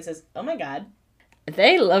comes in and says, oh my god.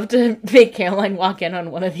 They love to make Caroline walk in on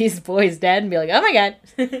one of these boys dead and be like, oh my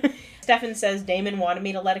god. Stefan says, Damon wanted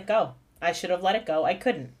me to let it go. I should have let it go. I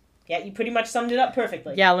couldn't. Yeah, you pretty much summed it up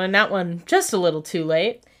perfectly. Yeah, I learned that one just a little too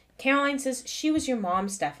late. Caroline says, she was your mom,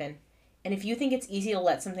 Stefan. And if you think it's easy to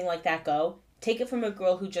let something like that go, take it from a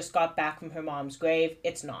girl who just got back from her mom's grave.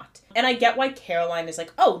 It's not. And I get why Caroline is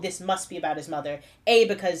like, oh, this must be about his mother. A,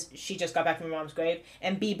 because she just got back from her mom's grave.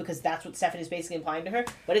 And B, because that's what Stefan is basically implying to her.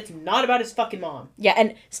 But it's not about his fucking mom. Yeah,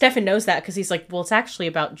 and Stefan knows that because he's like, well, it's actually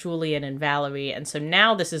about Julian and Valerie. And so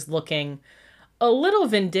now this is looking a little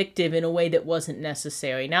vindictive in a way that wasn't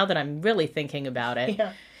necessary. Now that I'm really thinking about it.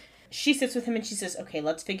 Yeah. She sits with him and she says, okay,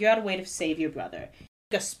 let's figure out a way to save your brother.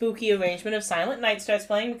 A spooky arrangement of Silent Night starts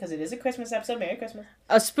playing because it is a Christmas episode. Merry Christmas.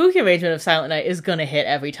 A spooky arrangement of Silent Night is gonna hit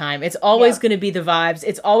every time. It's always gonna be the vibes.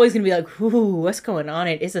 It's always gonna be like, ooh, what's going on?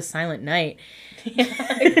 It is a Silent Night.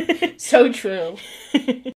 So true.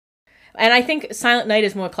 And I think Silent Night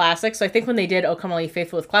is more classic, so I think when they did Oh Come All Ye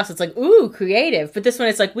Faithful with Klaus, it's like, ooh, creative. But this one,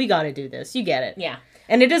 it's like, we gotta do this. You get it. Yeah.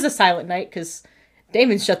 And it is a Silent Night, because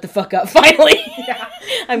Damon shut the fuck up, finally. Yeah.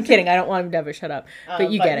 I'm kidding. I don't want him to ever shut up.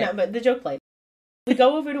 But you get it. No, but the joke played. We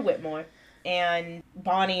go over to Whitmore, and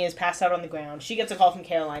Bonnie is passed out on the ground. She gets a call from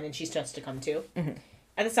Caroline, and she starts to come to. Mm-hmm.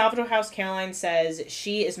 At the Salvador house, Caroline says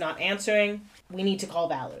she is not answering. We need to call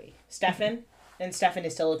Valerie. Stefan, and Stefan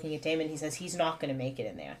is still looking at Damon. He says he's not going to make it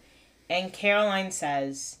in there. And Caroline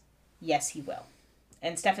says, yes, he will.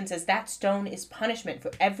 And Stefan says, that stone is punishment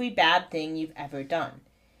for every bad thing you've ever done.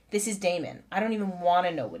 This is Damon. I don't even want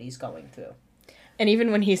to know what he's going through. And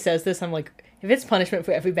even when he says this, I'm like, if it's punishment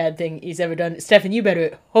for every bad thing he's ever done, Stefan, you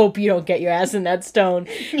better hope you don't get your ass in that stone.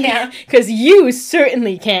 Yeah. Because you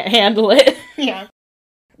certainly can't handle it. Yeah.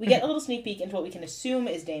 We get a little sneak peek into what we can assume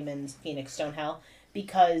is Damon's Phoenix Stone hell,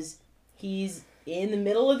 because he's in the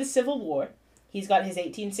middle of the Civil War. He's got his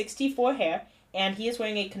 1864 hair, and he is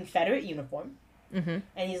wearing a Confederate uniform. Mm-hmm.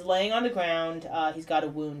 And he's laying on the ground. He's got a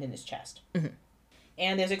wound in his chest. Mm-hmm.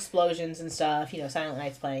 And there's explosions and stuff. You know, Silent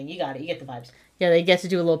Night's playing. You got it. You get the vibes. Yeah, they get to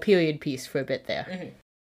do a little period piece for a bit there.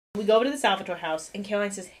 Mm-hmm. We go over to the Salvatore house, and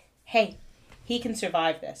Caroline says, hey, he can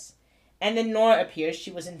survive this. And then Nora appears.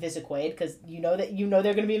 She was in Visicoid, because you know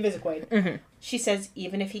they're going to be in Visicoid. Mm-hmm. She says,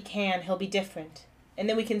 even if he can, he'll be different. And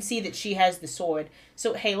then we can see that she has the sword.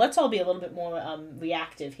 So, hey, let's all be a little bit more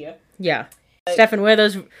reactive here. Yeah. Stefan, wear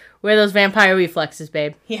those vampire reflexes,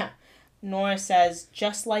 babe. Yeah. Nora says,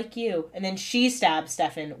 just like you. And then she stabs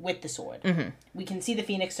Stefan with the sword. Mm-hmm. We can see the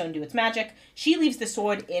Phoenix Stone do its magic. She leaves the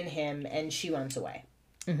sword in him, and she runs away.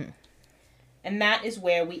 Mm-hmm. And that is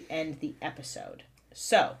where we end the episode.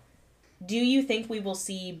 So, do you think we will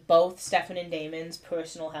see both Stefan and Damon's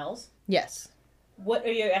personal hells? Yes. What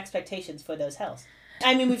are your expectations for those hells?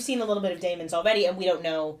 I mean, we've seen a little bit of Damon's already, and we don't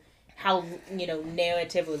know how,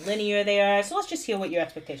 narrative or linear they are. So let's just hear what your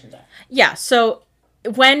expectations are. Yeah, so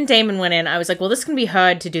when Damon went in, I was like, well, this is going to be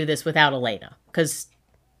hard to do this without Elena, because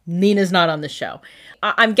Nina's not on the show.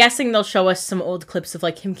 I'm guessing they'll show us some old clips of,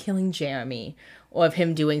 like, him killing Jeremy, or of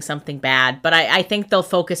him doing something bad, but I think they'll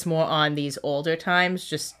focus more on these older times,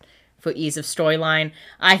 just for ease of storyline.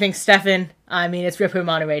 I think Stefan, it's Ripper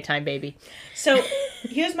Monterey time, baby. So,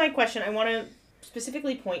 here's my question. I want to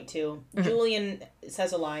specifically point to, Julian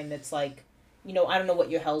says a line that's like, I don't know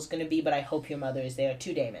what your hell's going to be, but I hope your mother is there,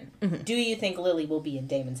 to Damon. Mm-hmm. Do you think Lily will be in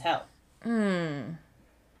Damon's hell?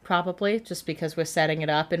 Probably, just because we're setting it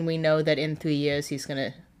up, and we know that in 3 years he's going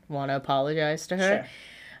to want to apologize to her. Sure.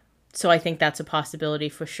 So I think that's a possibility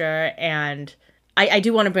for sure. And I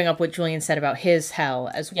do want to bring up what Julian said about his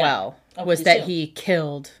hell as well, was that he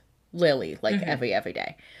killed Lily, every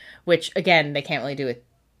day. Which, again, they can't really do with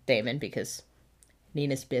Damon, because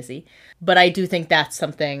Nina's busy. But I do think that's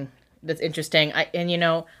something that's interesting.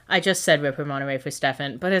 I just said Ripper Monterey for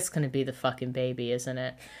Stefan, but it's going to be the fucking baby, isn't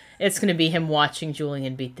it? It's going to be him watching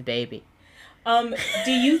Julian beat the baby.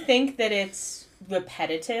 Do you think that it's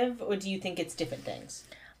repetitive, or do you think it's different things?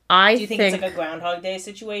 Do you think it's like a Groundhog Day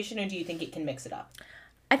situation, or do you think it can mix it up?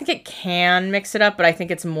 I think it can mix it up, but I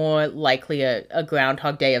think it's more likely a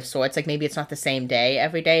Groundhog Day of sorts. Like, maybe it's not the same day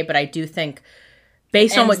every day, but I do think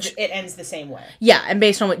based on what... It ends the same way. Yeah, and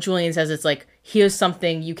based on what Julian says, it's like, here's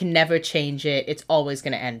something, you can never change it, it's always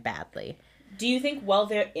going to end badly. Do you think while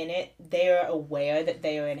they're in it, they're aware that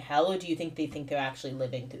they are in hell, or do you think they think they're actually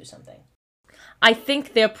living through something? I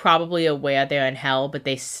think they're probably aware they're in hell, but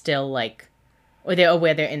they still, or they're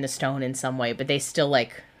aware they're in the stone in some way, but they still,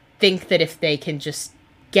 think that if they can just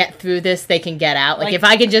get through this, they can get out. If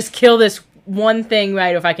I can just kill this one thing,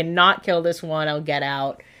 right, or if I can not kill this one, I'll get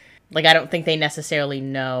out. I don't think they necessarily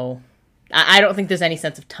know. I don't think there's any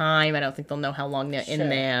sense of time. I don't think they'll know how long they're in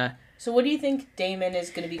there. So what do you think Damon is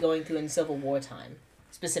going to be going through in Civil War time,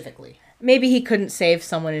 specifically? Maybe he couldn't save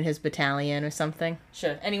someone in his battalion or something.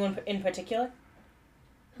 Sure. Anyone in particular?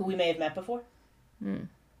 Who we may have met before? I'm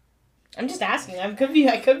just asking. I could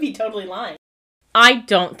be totally lying. I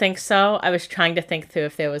don't think so. I was trying to think through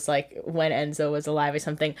if there was, when Enzo was alive or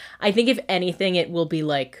something. I think if anything, it will be,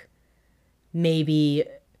 maybe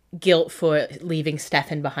guilt for leaving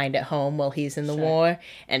Stefan behind at home while he's in the war,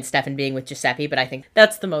 and Stefan being with Giuseppe, but I think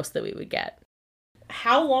that's the most that we would get.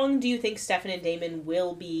 How long do you think Stefan and Damon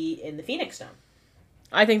will be in the Phoenix Stone?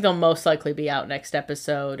 I think they'll most likely be out next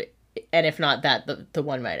episode, and if not that, the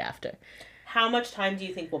one right after. How much time do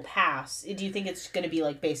you think will pass? Do you think it's going to be,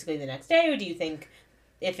 basically the next day, or do you think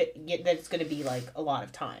that it's going to be like a lot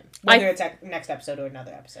of time, whether it's next episode or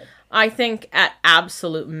another episode. I think at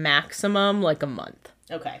absolute maximum, like a month.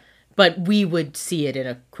 Okay. But we would see it in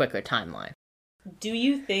a quicker timeline. Do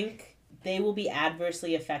you think they will be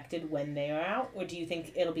adversely affected when they are out? Or do you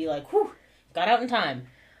think it'll be like, whew, got out in time?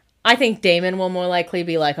 I think Damon will more likely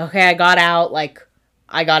be like, okay, I got out, like,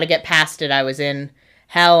 I gotta get past it. I was in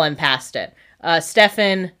hell, I'm past it.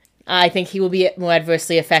 Stefan, I think he will be more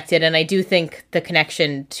adversely affected, and I do think the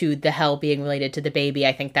connection to the hell being related to the baby,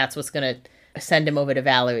 I think that's what's gonna send him over to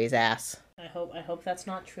Valerie's ass. I hope that's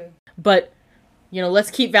not true. But,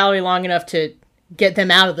 let's keep Valerie long enough to get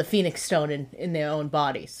them out of the Phoenix Stone in their own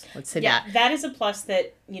bodies. Let's say that. Yeah, that is a plus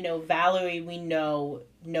that, Valerie, we know,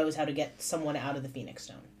 knows how to get someone out of the Phoenix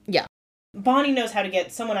Stone. Yeah. Bonnie knows how to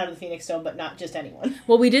get someone out of the Phoenix Stone, but not just anyone.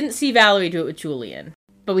 Well, we didn't see Valerie do it with Julian,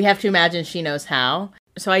 but we have to imagine she knows how.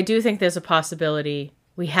 So I do think there's a possibility,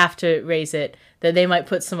 we have to raise it, that they might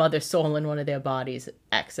put some other soul in one of their bodies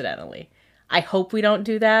accidentally. I hope we don't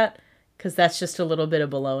do that, because that's just a little bit of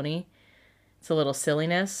baloney. It's a little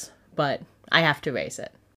silliness, but I have to raise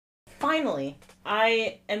it. Finally,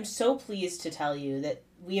 I am so pleased to tell you that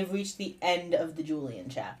we have reached the end of the Julian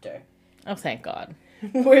chapter. Oh, thank God.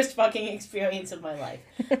 Worst fucking experience of my life.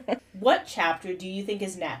 What chapter do you think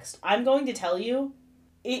is next? I'm going to tell you,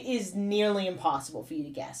 it is nearly impossible for you to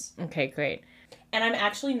guess. Okay, great. And I'm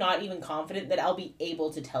actually not even confident that I'll be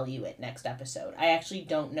able to tell you it next episode. I actually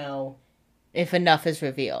don't know. If enough is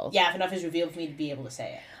revealed. Yeah, if enough is revealed for me to be able to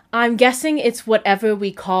say it. I'm guessing it's whatever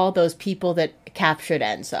we call those people that captured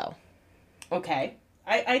Enzo. Okay.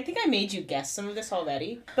 I think I made you guess some of this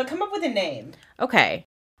already, but come up with a name. Okay.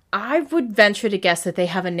 I would venture to guess that they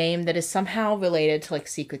have a name that is somehow related to, like,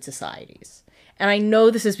 secret societies. And I know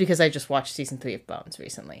this is because I just watched season 3 of Bones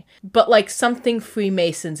recently. But, like, something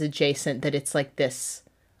Freemasons adjacent, that it's, like, this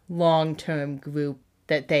long-term group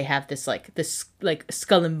that they have this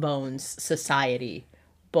Skull and Bones society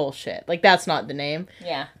bullshit. Like, that's not the name.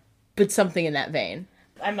 Yeah. But something in that vein.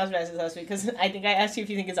 I must have asked this last week, because I think I asked you if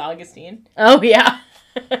you think it's Augustine. Oh, yeah.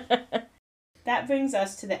 That brings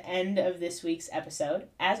us to the end of this week's episode.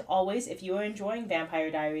 As always, if you are enjoying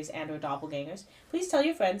Vampire Diaries and or Doppelgangers, please tell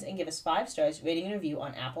your friends and give us 5 stars, rating and review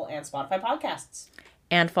on Apple and Spotify podcasts.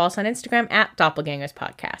 And follow us on Instagram at Doppelgangers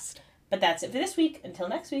Podcast. But that's it for this week. Until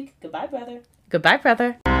next week, goodbye, brother. Goodbye,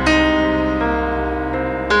 brother.